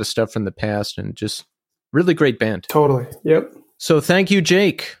remembering a lot of stuff from the past, and just really great band. Totally. Yep. So thank you,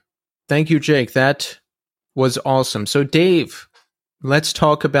 Jake. That was awesome. So Dave, let's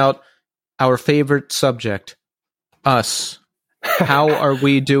talk about our favorite subject, us. How are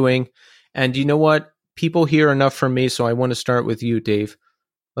we doing? And you know what? People hear enough from me, so I want to start with you, Dave.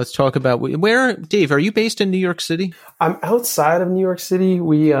 Let's talk about Dave, are you based in New York City? I'm outside of New York City.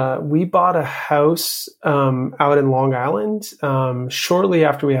 We bought a house out in Long Island shortly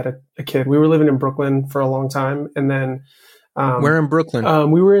after we had a kid. We were living in Brooklyn for a long time, and then where in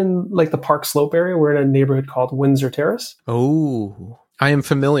Brooklyn? We were in like the Park Slope area. We're in a neighborhood called Windsor Terrace. Oh, I am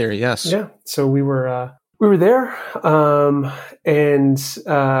familiar. Yes. Yeah. So we were there, and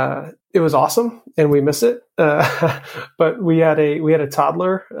it was awesome, and we miss it. But we had a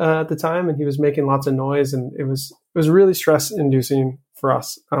toddler at the time, and he was making lots of noise, and it was really stress inducing for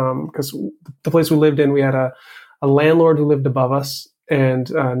us because the place we lived in, we had a landlord who lived above us and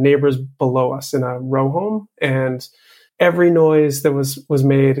neighbors below us in a row home, and every noise that was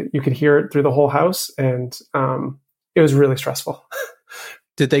made, you could hear it through the whole house, and it was really stressful.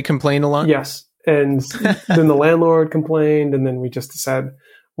 Did they complain a lot? Yes. And then the landlord complained, and then we just said,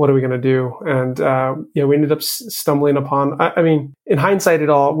 what are we going to do? And we ended up stumbling upon, I mean, in hindsight,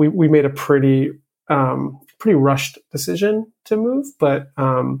 we made a pretty rushed decision to move, but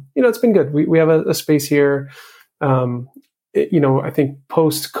it's been good. We have a space here. I think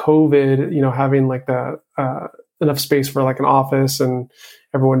post COVID, having like the enough space for like an office and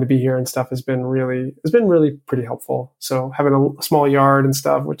everyone to be here and stuff has been really pretty helpful. So having a small yard and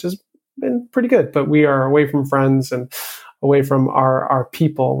stuff, which has been pretty good, but we are away from friends and away from our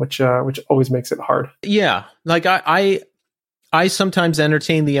people, which always makes it hard. Yeah. Like I sometimes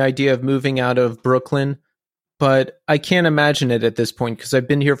entertain the idea of moving out of Brooklyn, but I can't imagine it at this point because I've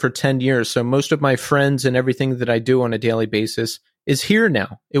been here for 10 years. So most of my friends and everything that I do on a daily basis is here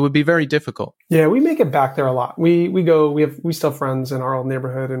now. It would be very difficult. Yeah, we make it back there a lot. We still have friends in our old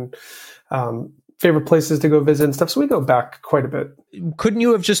neighborhood and favorite places to go visit and stuff. So we go back quite a bit. Couldn't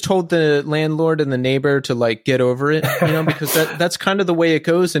you have just told the landlord and the neighbor to like get over it? Because that's kind of the way it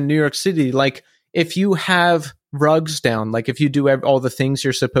goes in New York City. Like if you have rugs down, like if you do all the things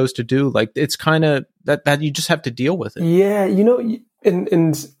you're supposed to do, like it's kind of that you just have to deal with it. Yeah,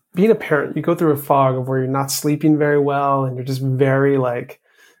 and being a parent, you go through a fog of where you're not sleeping very well, and you're just very like,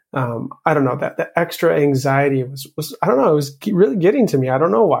 I don't know, that extra anxiety was I don't know, it was really getting to me. I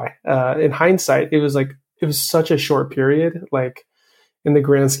don't know why. In hindsight, it was such a short period. Like in the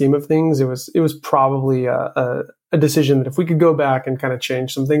grand scheme of things, it was probably a decision that if we could go back and kind of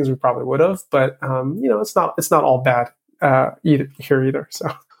change some things, we probably would have. But it's not all bad either.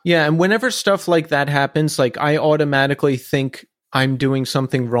 So yeah, and whenever stuff like that happens, like I automatically think I'm doing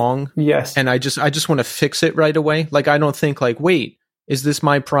something wrong. Yes. And I just want to fix it right away. Like I don't think like, wait, is this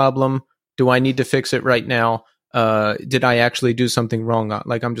my problem? Do I need to fix it right now? Did I actually do something wrong?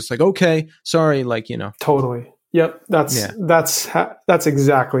 Like I'm just like, okay, sorry, like, Totally. Yep. That's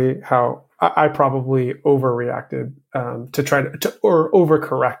exactly how I probably overreacted to try to or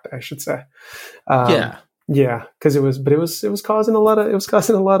overcorrect, I should say. Yeah. Yeah, because it was causing a lot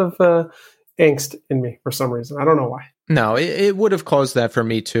of angst in me for some reason. I don't know why. No, it would have caused that for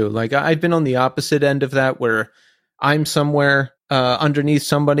me too. Like I've been on the opposite end of that where I'm somewhere underneath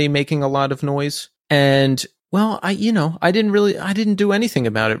somebody making a lot of noise. And well, I didn't do anything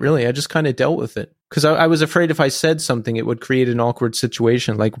about it really. I just kind of dealt with it because I was afraid if I said something, it would create an awkward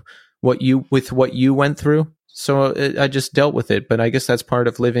situation like what you went through. So I just dealt with it. But I guess that's part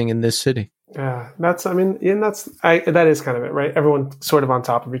of living in this city. Yeah, that is kind of it, right? Everyone's sort of on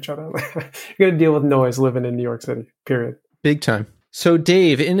top of each other. You're going to deal with noise living in New York City, period. Big time. So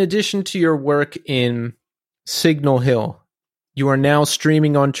Dave, in addition to your work in Signal Hill, you are now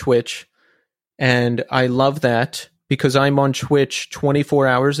streaming on Twitch. And I love that because I'm on Twitch 24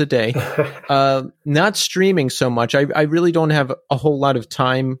 hours a day. Not streaming so much. I really don't have a whole lot of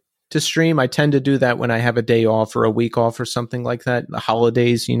time to stream. I tend to do that when I have a day off or a week off or something like that, the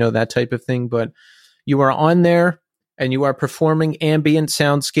holidays, that type of thing. But you are on there and you are performing ambient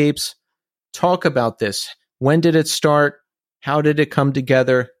soundscapes. Talk about this. When did it start? How did it come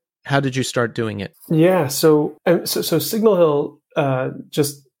together? How did you start doing it? Yeah, so Signal Hill,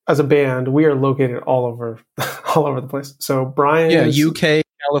 just as a band, we are located all over the place. So Brian, UK,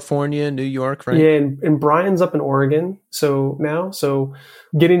 California, New York, right? Yeah, and Brian's up in Oregon. So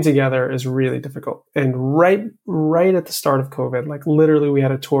getting together is really difficult. And right at the start of COVID, like literally we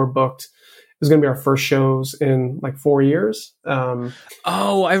had a tour booked. It was going to be our first shows in like 4 years.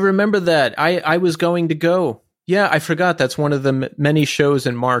 Oh, I remember that. I was going to go. Yeah, I forgot. That's one of the many shows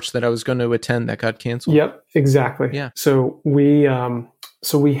in March that I was going to attend that got canceled. Yep, exactly. Yeah. So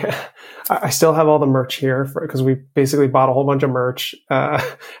I still have all the merch here because we basically bought a whole bunch of merch,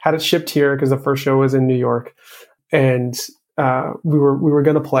 had it shipped here because the first show was in New York, and we were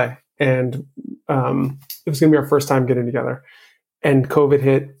going to play, and it was going to be our first time getting together, and COVID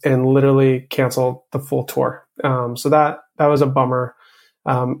hit and literally canceled the full tour. So that was a bummer.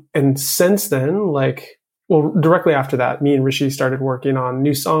 And since then, directly after that, me and Rishi started working on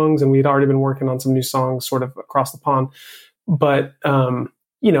new songs, and we'd already been working on some new songs sort of across the pond. But,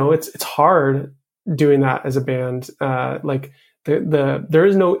 it's hard doing that as a band. There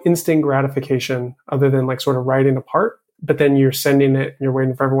is no instant gratification other than like sort of writing a part, but then you're sending it and you're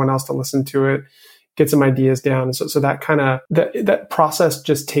waiting for everyone else to listen to it, get some ideas down. And so that kind of, that process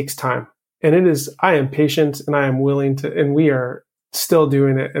just takes time. And I am patient and I am willing to, and we are still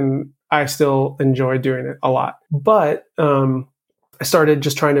doing it. And I still enjoy doing it a lot. But, I started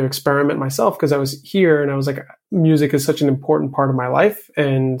just trying to experiment myself because I was here and I was like, music is such an important part of my life.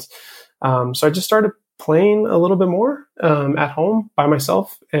 And so I just started playing a little bit more at home by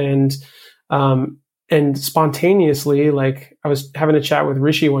myself. And spontaneously, like I was having a chat with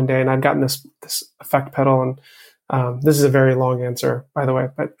Rishi one day and I'd gotten this effect pedal. And this is a very long answer, by the way.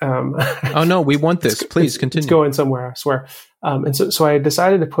 But oh, no, we want this. Please continue. It's going somewhere, I swear. And so I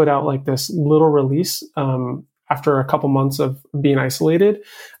decided to put out like this little release after a couple months of being isolated,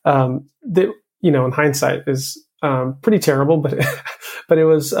 that, in hindsight is pretty terrible, but it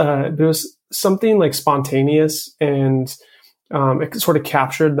was something like spontaneous, and it sort of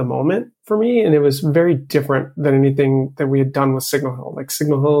captured the moment for me. And it was very different than anything that we had done with Signal Hill. Like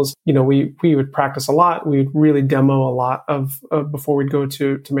Signal Hills, we would practice a lot. We'd really demo a lot of before we'd go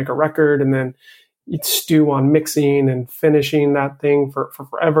to make a record, and then you'd stew on mixing and finishing that thing for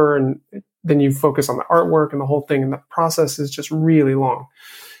forever. And then you focus on the artwork and the whole thing. And the process is just really long.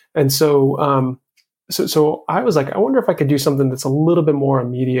 And so, so I was like, I wonder if I could do something that's a little bit more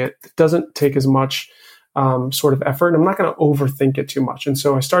immediate, that doesn't take as much sort of effort, and I'm not going to overthink it too much. And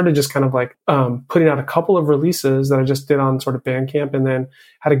so I started just kind of like putting out a couple of releases that I just did on sort of Bandcamp, and then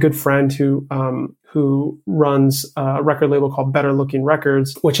had a good friend who runs a record label called Better Looking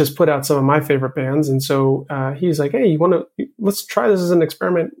Records, which has put out some of my favorite bands. And so he's like, hey, let's try this as an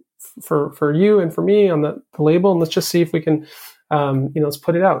experiment for you and for me on the label, and let's just see if we can let's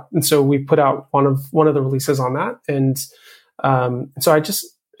put it out. And so we put out one of the releases on that, and so I just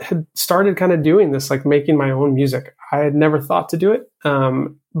had started kind of doing this, like making my own music. I had never thought to do it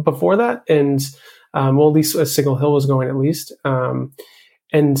before that, and at least as Signal Hill was going, at least.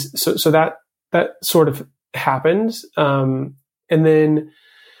 And so that sort of happened, and then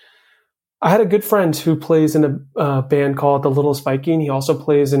I had a good friend who plays in a band called The Littlest Viking. He also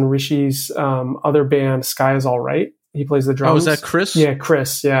plays in Rishi's other band, Sky Is All Right. He plays the drums. Oh, is that Chris? Yeah,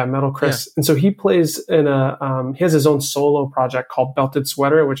 Chris. Yeah, Metal Chris. Yeah. And so he plays in he has his own solo project called Belted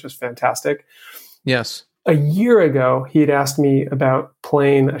Sweater, which is fantastic. Yes. A year ago, he had asked me about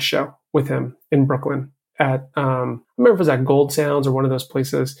playing a show with him in Brooklyn at, I remember if it was at Gold Sounds or one of those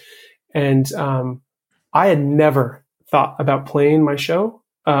places. And I had never thought about playing my show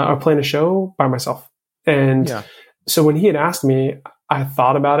or playing a show by myself. And so when he had asked me, I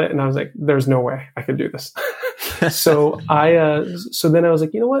thought about it and I was like, there's no way I could do this. So then I was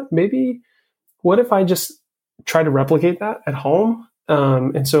like, you know what, what if I just try to replicate that at home?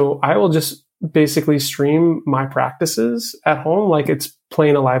 And so I will just basically stream my practices at home like it's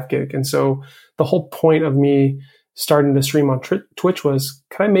playing a live gig. And so the whole point of me starting to stream on Twitch was,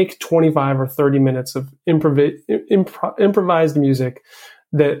 can I make 25 or 30 minutes of improvised music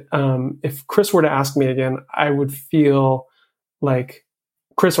that if Chris were to ask me again, I would feel like,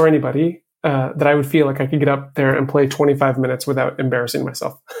 Chris or anybody, that I would feel like I could get up there and play 25 minutes without embarrassing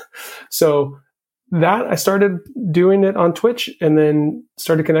myself. So that I started doing it on Twitch, and then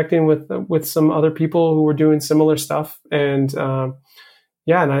started connecting with some other people who were doing similar stuff. And and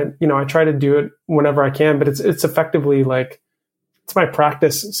I try to do it whenever I can, but it's effectively like it's my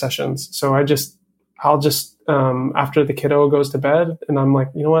practice sessions. So I'll just after the kiddo goes to bed, and I'm like,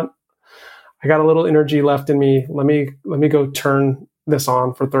 you know what, I got a little energy left in me. Let me go turn this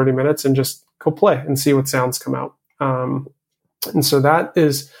on for 30 minutes and just go play and see what sounds come out. And so that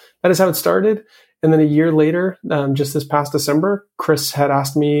is how it started. And then a year later, just this past December, Chris had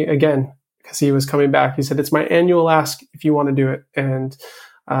asked me again, because he was coming back. He said, it's my annual ask if you want to do it. And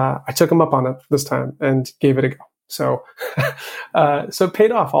I took him up on it this time and gave it a go. So, so it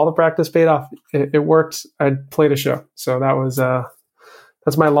paid off. All the practice paid off. It worked. I played a show. So that was,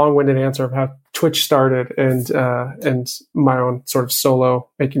 that's my long-winded answer of how Twitch started and my own sort of solo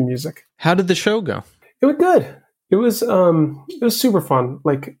making music. How did the show go? It was good. It was super fun.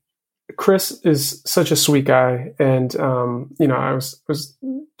 Like, Chris is such a sweet guy, and I was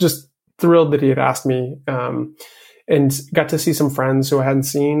just thrilled that he had asked me, and got to see some friends who I hadn't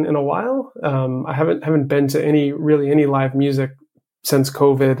seen in a while. I haven't been to any live music since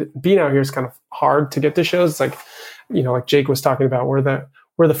COVID. Being out here is kind of hard to get to shows. It's like, like Jake was talking about, we're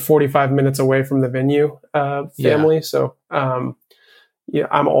the 45 minutes away from the venue family. Yeah. So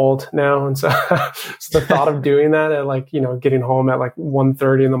I'm old now, and so, so the thought of doing that at getting home at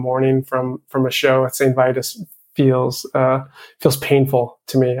 1:30 in the morning from a show at St. Vitus feels painful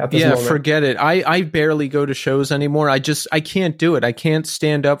to me at this moment. Yeah, forget it. I barely go to shows anymore. I can't do it. I can't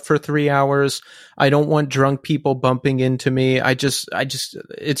stand up for 3 hours. I don't want drunk people bumping into me. I just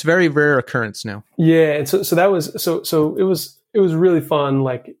it's very rare occurrence now. Yeah, and so that was so it was really fun,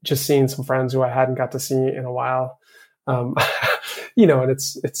 just seeing some friends who I hadn't got to see in a while. And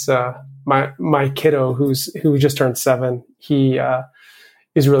it's my kiddo who just turned 7. He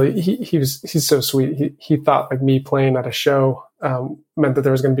is really, he's so sweet. He thought me playing at a show, meant that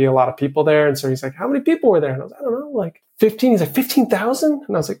there was going to be a lot of people there. And so he's like, how many people were there? And I was, I don't know, 15. He's like, 15,000.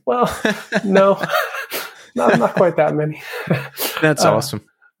 And I was like, well, no, not quite that many. That's awesome.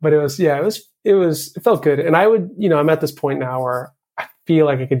 But it felt good. And I would, I'm at this point now where I feel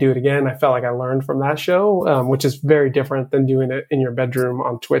like I could do it again. I felt like I learned from that show, which is very different than doing it in your bedroom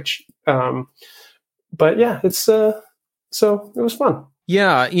on Twitch. But yeah, so it was fun.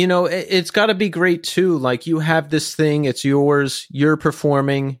 Yeah, it's got to be great too. You have this thing, it's yours, you're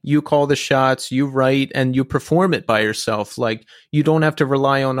performing, you call the shots, you write, and you perform it by yourself. You don't have to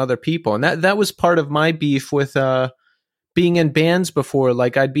rely on other people. And that was part of my beef with being in bands before.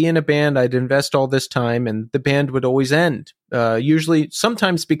 I'd be in a band, I'd invest all this time, and the band would always end. Usually,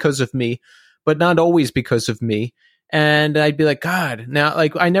 sometimes because of me, but not always because of me. And I'd be like, God, now,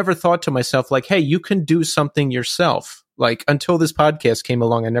 I never thought to myself, hey, you can do something yourself. Until this podcast came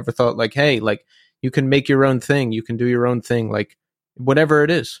along, I never thought, hey, you can make your own thing. You can do your own thing, whatever it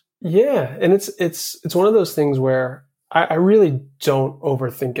is. Yeah. And it's one of those things where I really don't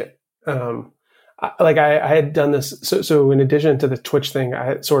overthink it. I had done this. So in addition to the Twitch thing, I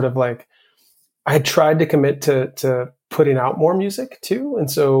had sort of I had tried to commit to putting out more music too.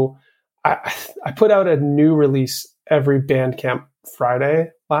 And so I put out a new release every Bandcamp Friday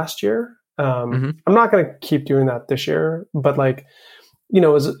last year. I'm not going to keep doing that this year, but it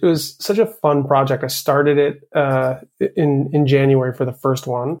was such a fun project. I started it in January for the first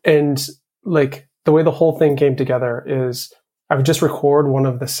one. And the way the whole thing came together is I would just record one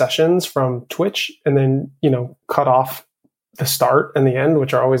of the sessions from Twitch and then, cut off the start and the end,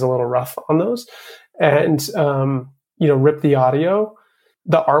 which are always a little rough on those, and, rip the audio.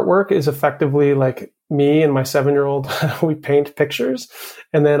 The artwork is effectively me and my 7-year-old, we paint pictures,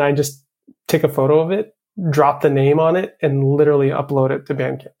 and then I just take a photo of it, drop the name on it, and literally upload it to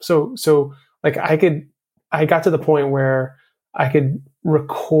Bandcamp. So I got to the point where I could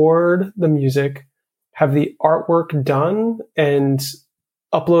record the music, have the artwork done, and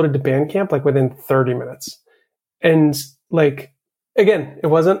upload it to Bandcamp within 30 minutes. And again, it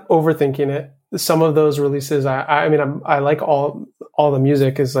wasn't overthinking it. Some of those releases, I like all the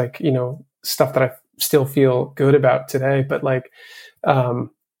music is stuff that I still feel good about today, but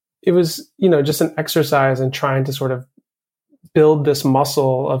it was, just an exercise in trying to sort of build this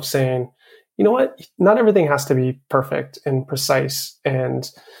muscle of saying, you know what, not everything has to be perfect and precise. And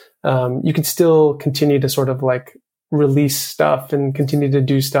you can still continue to sort of release stuff and continue to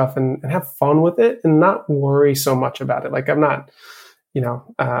do stuff and have fun with it and not worry so much about it. I'm not,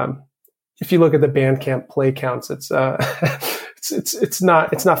 if you look at the Bandcamp play counts, it's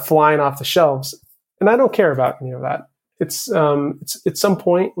not flying off the shelves. And I don't care about any of that. It's at some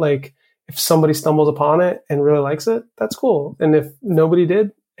point, if somebody stumbles upon it and really likes it, that's cool. And if nobody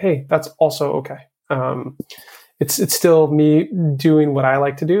did, hey, that's also okay. It's still me doing what I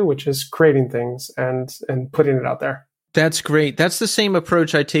like to do, which is creating things and putting it out there. That's great. That's the same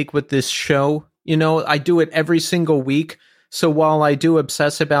approach I take with this show. I do it every single week. So while I do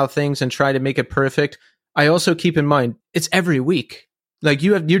obsess about things and try to make it perfect, I also keep in mind it's every week.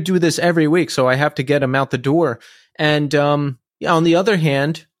 You do this every week, so I have to get them out the door. And on the other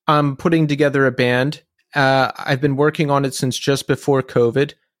hand, I'm putting together a band. I've been working on it since just before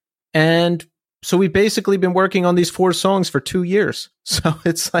COVID. And So we've basically been working on these 4 songs for 2 years. So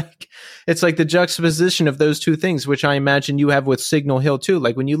it's like the juxtaposition of those two things, which I imagine you have with Signal Hill too.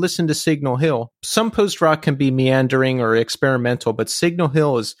 Like when you listen to Signal Hill, some post-rock can be meandering or experimental, but Signal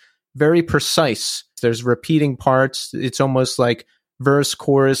Hill is very precise. There's repeating parts. It's almost like verse,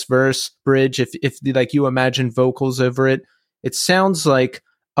 chorus, verse, bridge. If like you imagine vocals over it, it sounds like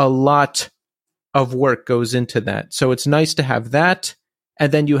a lot of work goes into that. So it's nice to have that.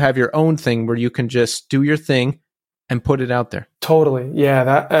 And then you have your own thing where you can just do your thing and put it out there. Totally. Yeah.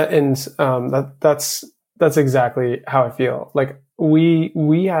 That's exactly how I feel. Like we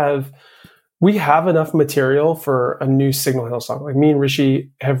have enough material for a new Signal Hill song. Like me and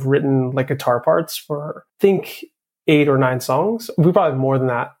Rishi have written like guitar parts for, I think, 8 or 9 songs. We probably have more than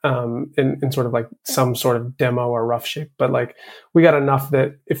that in sort of like some sort of demo or rough shape. But like we got enough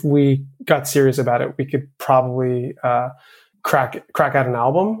that if we got serious about it, we could probably crack out an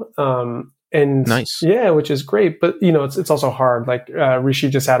album. And nice. Yeah, which is great. But it's also hard. Like Rishi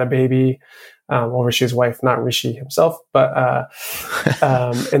just had a baby. Well, Rishi's wife, not Rishi himself, but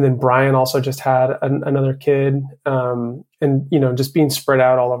and then Brian also just had another kid. And just being spread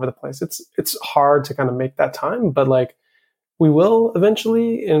out all over the place. It's hard to kind of make that time, but like we will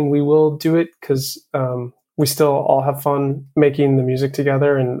eventually, and we will do it because we still all have fun making the music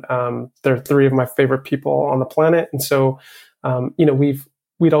together. And they're 3 of my favorite people on the planet. And so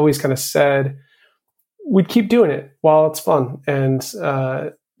we'd always kind of said we'd keep doing it while it's fun, and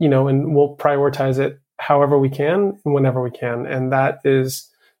and we'll prioritize it however we can and whenever we can. And that is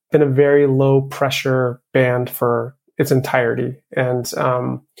been a very low pressure band for its entirety. And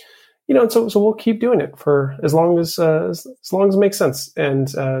so we'll keep doing it for as long as it makes sense,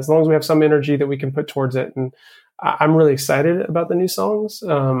 and as long as we have some energy that we can put towards it. And I'm really excited about the new songs.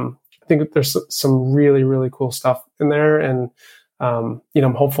 I think there's some really, really cool stuff in there, and I'm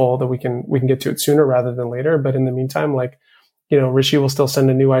hopeful that we can get to it sooner rather than later. But in the meantime, like, Rishi will still send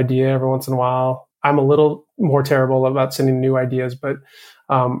a new idea every once in a while. I'm a little more terrible about sending new ideas, but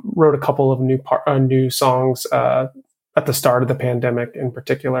wrote a couple of new songs at the start of the pandemic in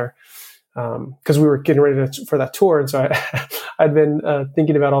particular, because we were getting ready for that tour. And so I'd been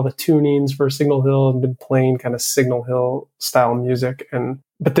thinking about all the tunings for Signal Hill and been playing kind of Signal Hill style music.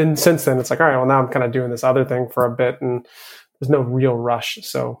 But then since then, it's like, all right, well, now I'm kind of doing this other thing for a bit, and there's no real rush.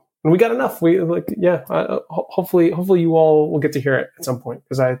 So, and we got enough. Hopefully you all will get to hear it at some point,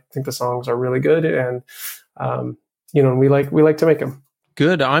 because I think the songs are really good, and and we like to make them.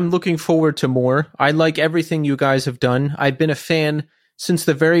 Good. I'm looking forward to more. I like everything you guys have done. I've been a fan since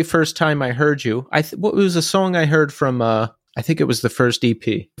the very first time I heard you. What was a song I heard from? I think it was the first EP.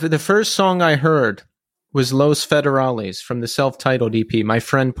 The first song I heard was Los Federales from the self-titled EP. My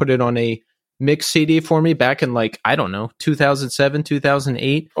friend put it on a mix CD for me back in 2007,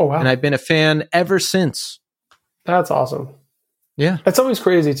 2008. Oh, wow. And I've been a fan ever since. That's awesome. Yeah. It's always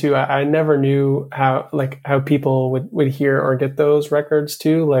crazy too. I never knew how people would hear or get those records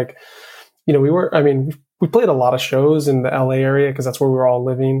too. Like, we played a lot of shows in the LA area because that's where we were all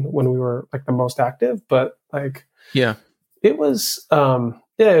living when we were like the most active. But like, yeah, it was,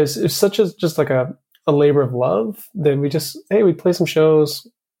 it was such just like a labor of love that we'd play some shows,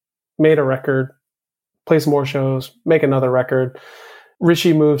 made a record, play some more shows, make another record.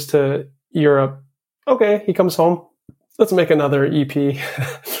 Rishi moves to Europe. Okay. He comes home. Let's make another EP.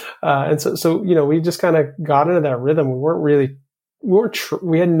 And so, we just kind of got into that rhythm.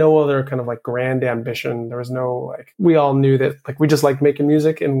 We had no other kind of like grand ambition. There was no, we all knew that we just liked making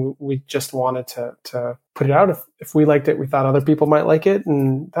music, and we just wanted to put it out. If we liked it, we thought other people might like it.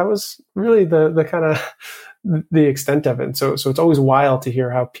 And that was really the kind of the extent of it. And so it's always wild to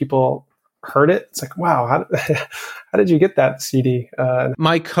hear how people heard it. It's like, wow, how did you get that CD?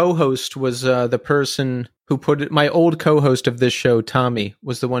 My co-host was the person who put it. My old co-host of this show, Tommy,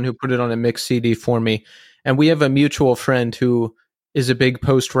 was the one who put it on a mix CD for me. And we have a mutual friend who is a big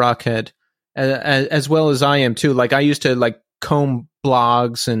post-rock head, as well as I am too. Like, I used to comb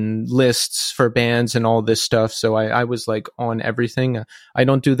blogs and lists for bands and all this stuff. So I was on everything. I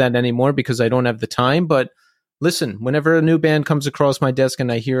don't do that anymore because I don't have the time. But listen, whenever a new band comes across my desk and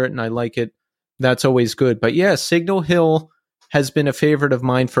I hear it and I like it, that's always good. But yeah, Signal Hill has been a favorite of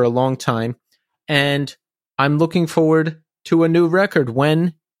mine for a long time. And I'm looking forward to a new record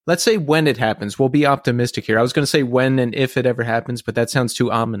let's say when it happens. We'll be optimistic here. I was going to say when and if it ever happens, but that sounds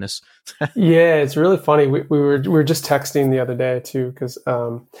too ominous. Yeah, it's really funny. We were just texting the other day too, because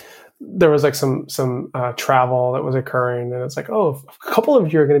there was some travel that was occurring, and it's like, oh, a couple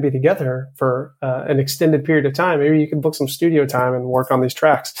of you are going to be together for an extended period of time. Maybe you can book some studio time and work on these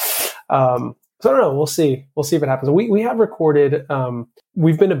tracks. So I don't know. We'll see. We'll see if it happens. We have recorded.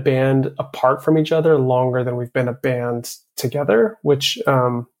 We've been a band apart from each other longer than we've been a band together, which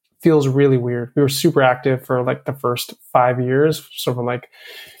feels really weird. We were super active for like the first 5 years, so from like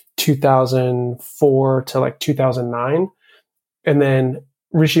 2004 to like 2009, and then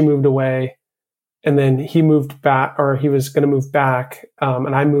Rishi moved away, and then he moved back, or he was going to move back,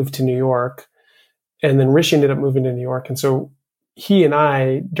 and I moved to New York, and then Rishi ended up moving to New York, and so he and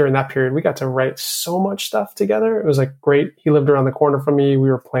I, during that period, we got to write so much stuff together. It was like great. He lived around the corner from me. We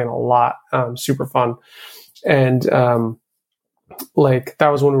were playing a lot, super fun. And like that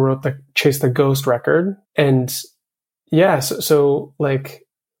was when we wrote the Chase the Ghost record. And yeah, so like,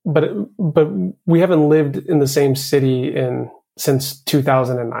 but we haven't lived in the same city since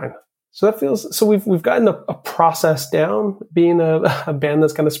 2009. So that feels, so we've gotten a process down, being a band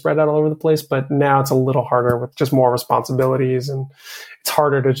that's kind of spread out all over the place, but now it's a little harder with just more responsibilities, and it's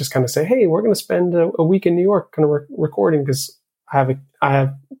harder to just kind of say, hey, we're going to spend a week in New York kind of recording, because I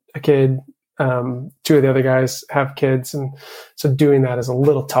have a kid, two of the other guys have kids, and so doing that is a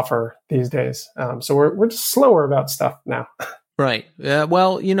little tougher these days. So we're just slower about stuff now. Right.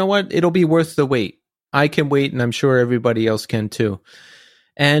 Well, you know what? It'll be worth the wait. I can wait, and I'm sure everybody else can too.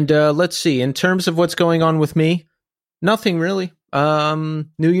 And let's see, in terms of what's going on with me, nothing really. New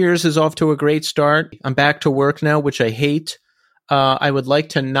Year's is off to a great start. I'm back to work now, which I hate. I would like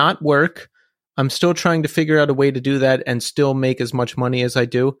to not work. I'm still trying to figure out a way to do that and still make as much money as I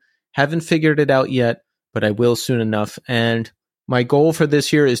do. Haven't figured it out yet, but I will soon enough. And my goal for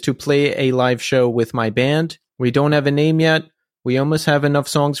this year is to play a live show with my band. We don't have a name yet. We almost have enough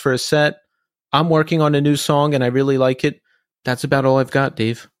songs for a set. I'm working on a new song, and I really like it. That's about all I've got,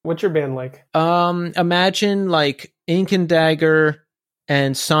 Dave. What's your band like? Imagine like Ink and Dagger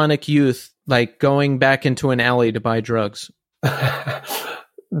and Sonic Youth, like going back into an alley to buy drugs.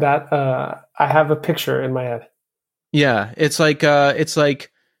 That I have a picture in my head. Yeah, it's like DC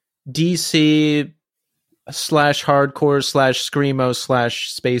 / hardcore / screamo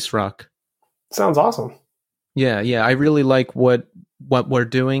 / space rock. Sounds awesome. Yeah, I really like what we're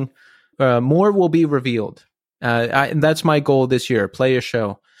doing. More will be revealed. And that's my goal this year. Play a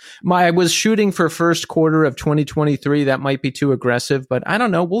show. I was shooting for first quarter of 2023. That might be too aggressive, but I don't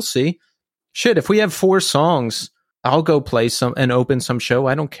know. We'll see. Shit, if we have 4 songs, I'll go play some and open some show.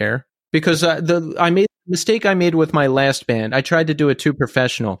 I don't care, because the mistake I made with my last band. I tried to do it too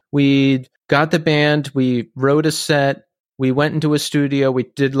professional. We got the band. We wrote a set. We went into a studio. We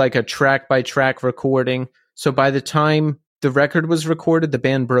did like a track by track recording. So by the time the record was recorded, the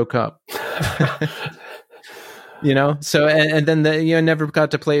band broke up. You know, so and then never got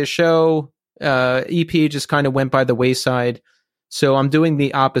to play a show. EP just kind of went by the wayside. So I'm doing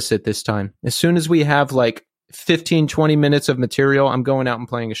the opposite this time. As soon as we have like 15, 20 minutes of material, I'm going out and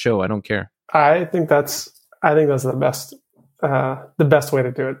playing a show. I don't care. I think that's the best way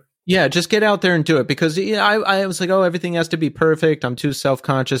to do it. Yeah, just get out there and do it, because I was like, oh, everything has to be perfect. I'm too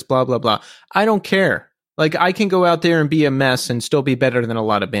self-conscious, blah, blah, blah. I don't care. Like, I can go out there and be a mess and still be better than a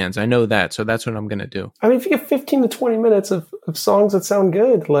lot of bands. I know that, so that's what I'm going to do. I mean, if you get 15 to 20 minutes of songs that sound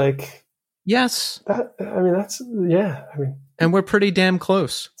good, like... Yes. And we're pretty damn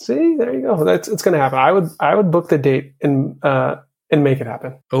close. See, there you go. It's going to happen. I would book the date and make it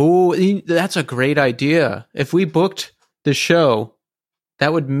happen. Oh, that's a great idea. If we booked the show,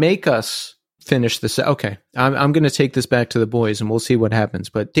 that would make us finish the set. Okay, I'm going to take this back to the boys, and we'll see what happens.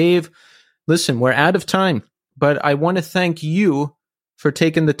 But Dave... Listen, we're out of time, but I want to thank you for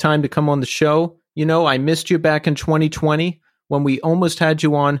taking the time to come on the show. You know, I missed you back in 2020 when we almost had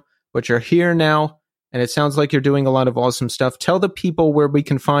you on, but you're here now, and it sounds like you're doing a lot of awesome stuff. Tell the people where we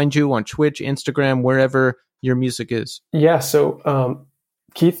can find you on Twitch, Instagram, wherever your music is. Yeah, so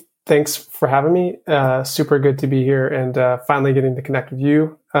Keith, thanks for having me. Super good to be here and finally getting to connect with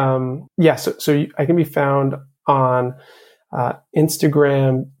you. So I can be found on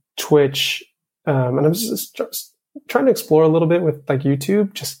Instagram, Twitch, and I'm just trying to explore a little bit with like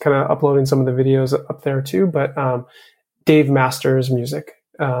YouTube, just kind of uploading some of the videos up there too. But Dave Masters Music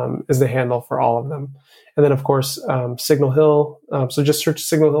is the handle for all of them. And then, of course, Signal Hill. So just search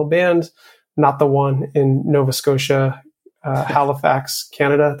Signal Hill Band, not the one in Nova Scotia, Halifax,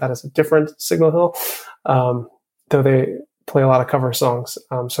 Canada. That is a different Signal Hill, though they play a lot of cover songs.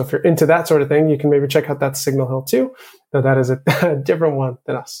 So if you're into that sort of thing, you can maybe check out that Signal Hill too. Though that is a different one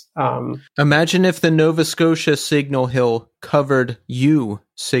than us. Imagine if the Nova Scotia Signal Hill covered you,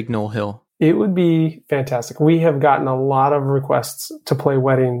 Signal Hill. It would be fantastic. We have gotten a lot of requests to play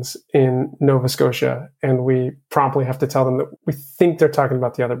weddings in Nova Scotia, and we promptly have to tell them that we think they're talking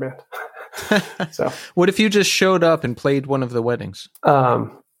about the other band. So, what if you just showed up and played one of the weddings?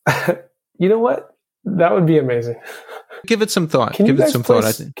 You know what? That would be amazing. Give it some thought. Can Give you it guys some play, thought.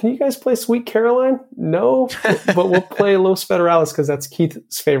 I think. Can you guys play Sweet Caroline? No, but we'll play Los Federales because that's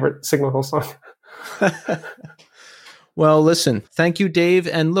Keith's favorite Signal Hill song. Well, listen, thank you, Dave.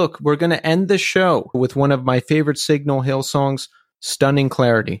 And look, we're going to end the show with one of my favorite Signal Hill songs, Stunning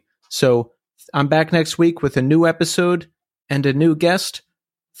Clarity. So I'm back next week with a new episode and a new guest.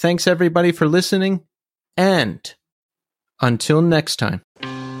 Thanks, everybody, for listening. And until next time.